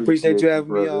right, man. Appreciate you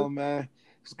having me brother. on, man.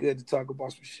 It's good to talk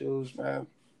about some shoes, man,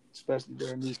 especially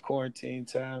during these quarantine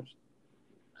times.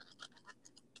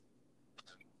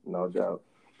 No doubt.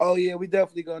 Oh, yeah, we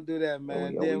definitely going to do that,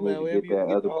 man. And then, we man, need to get that get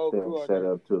the other whole thing crew on set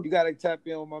there. up, too. You got to tap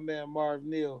in with my man, Marv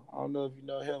Neal. I don't know if you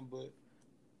know him, but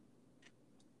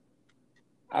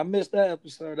I missed that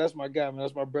episode. That's my guy, man.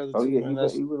 That's my brother, too, man.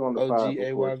 That's he was on the OG pod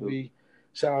before, AYV. too.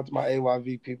 Shout out to my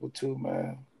AYV people, too,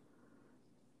 man.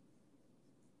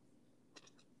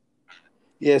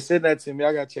 Yeah, send that to me.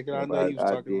 I got to check it out. I know he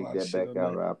was talking a lot of shit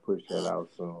on that. I'll push that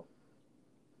out soon.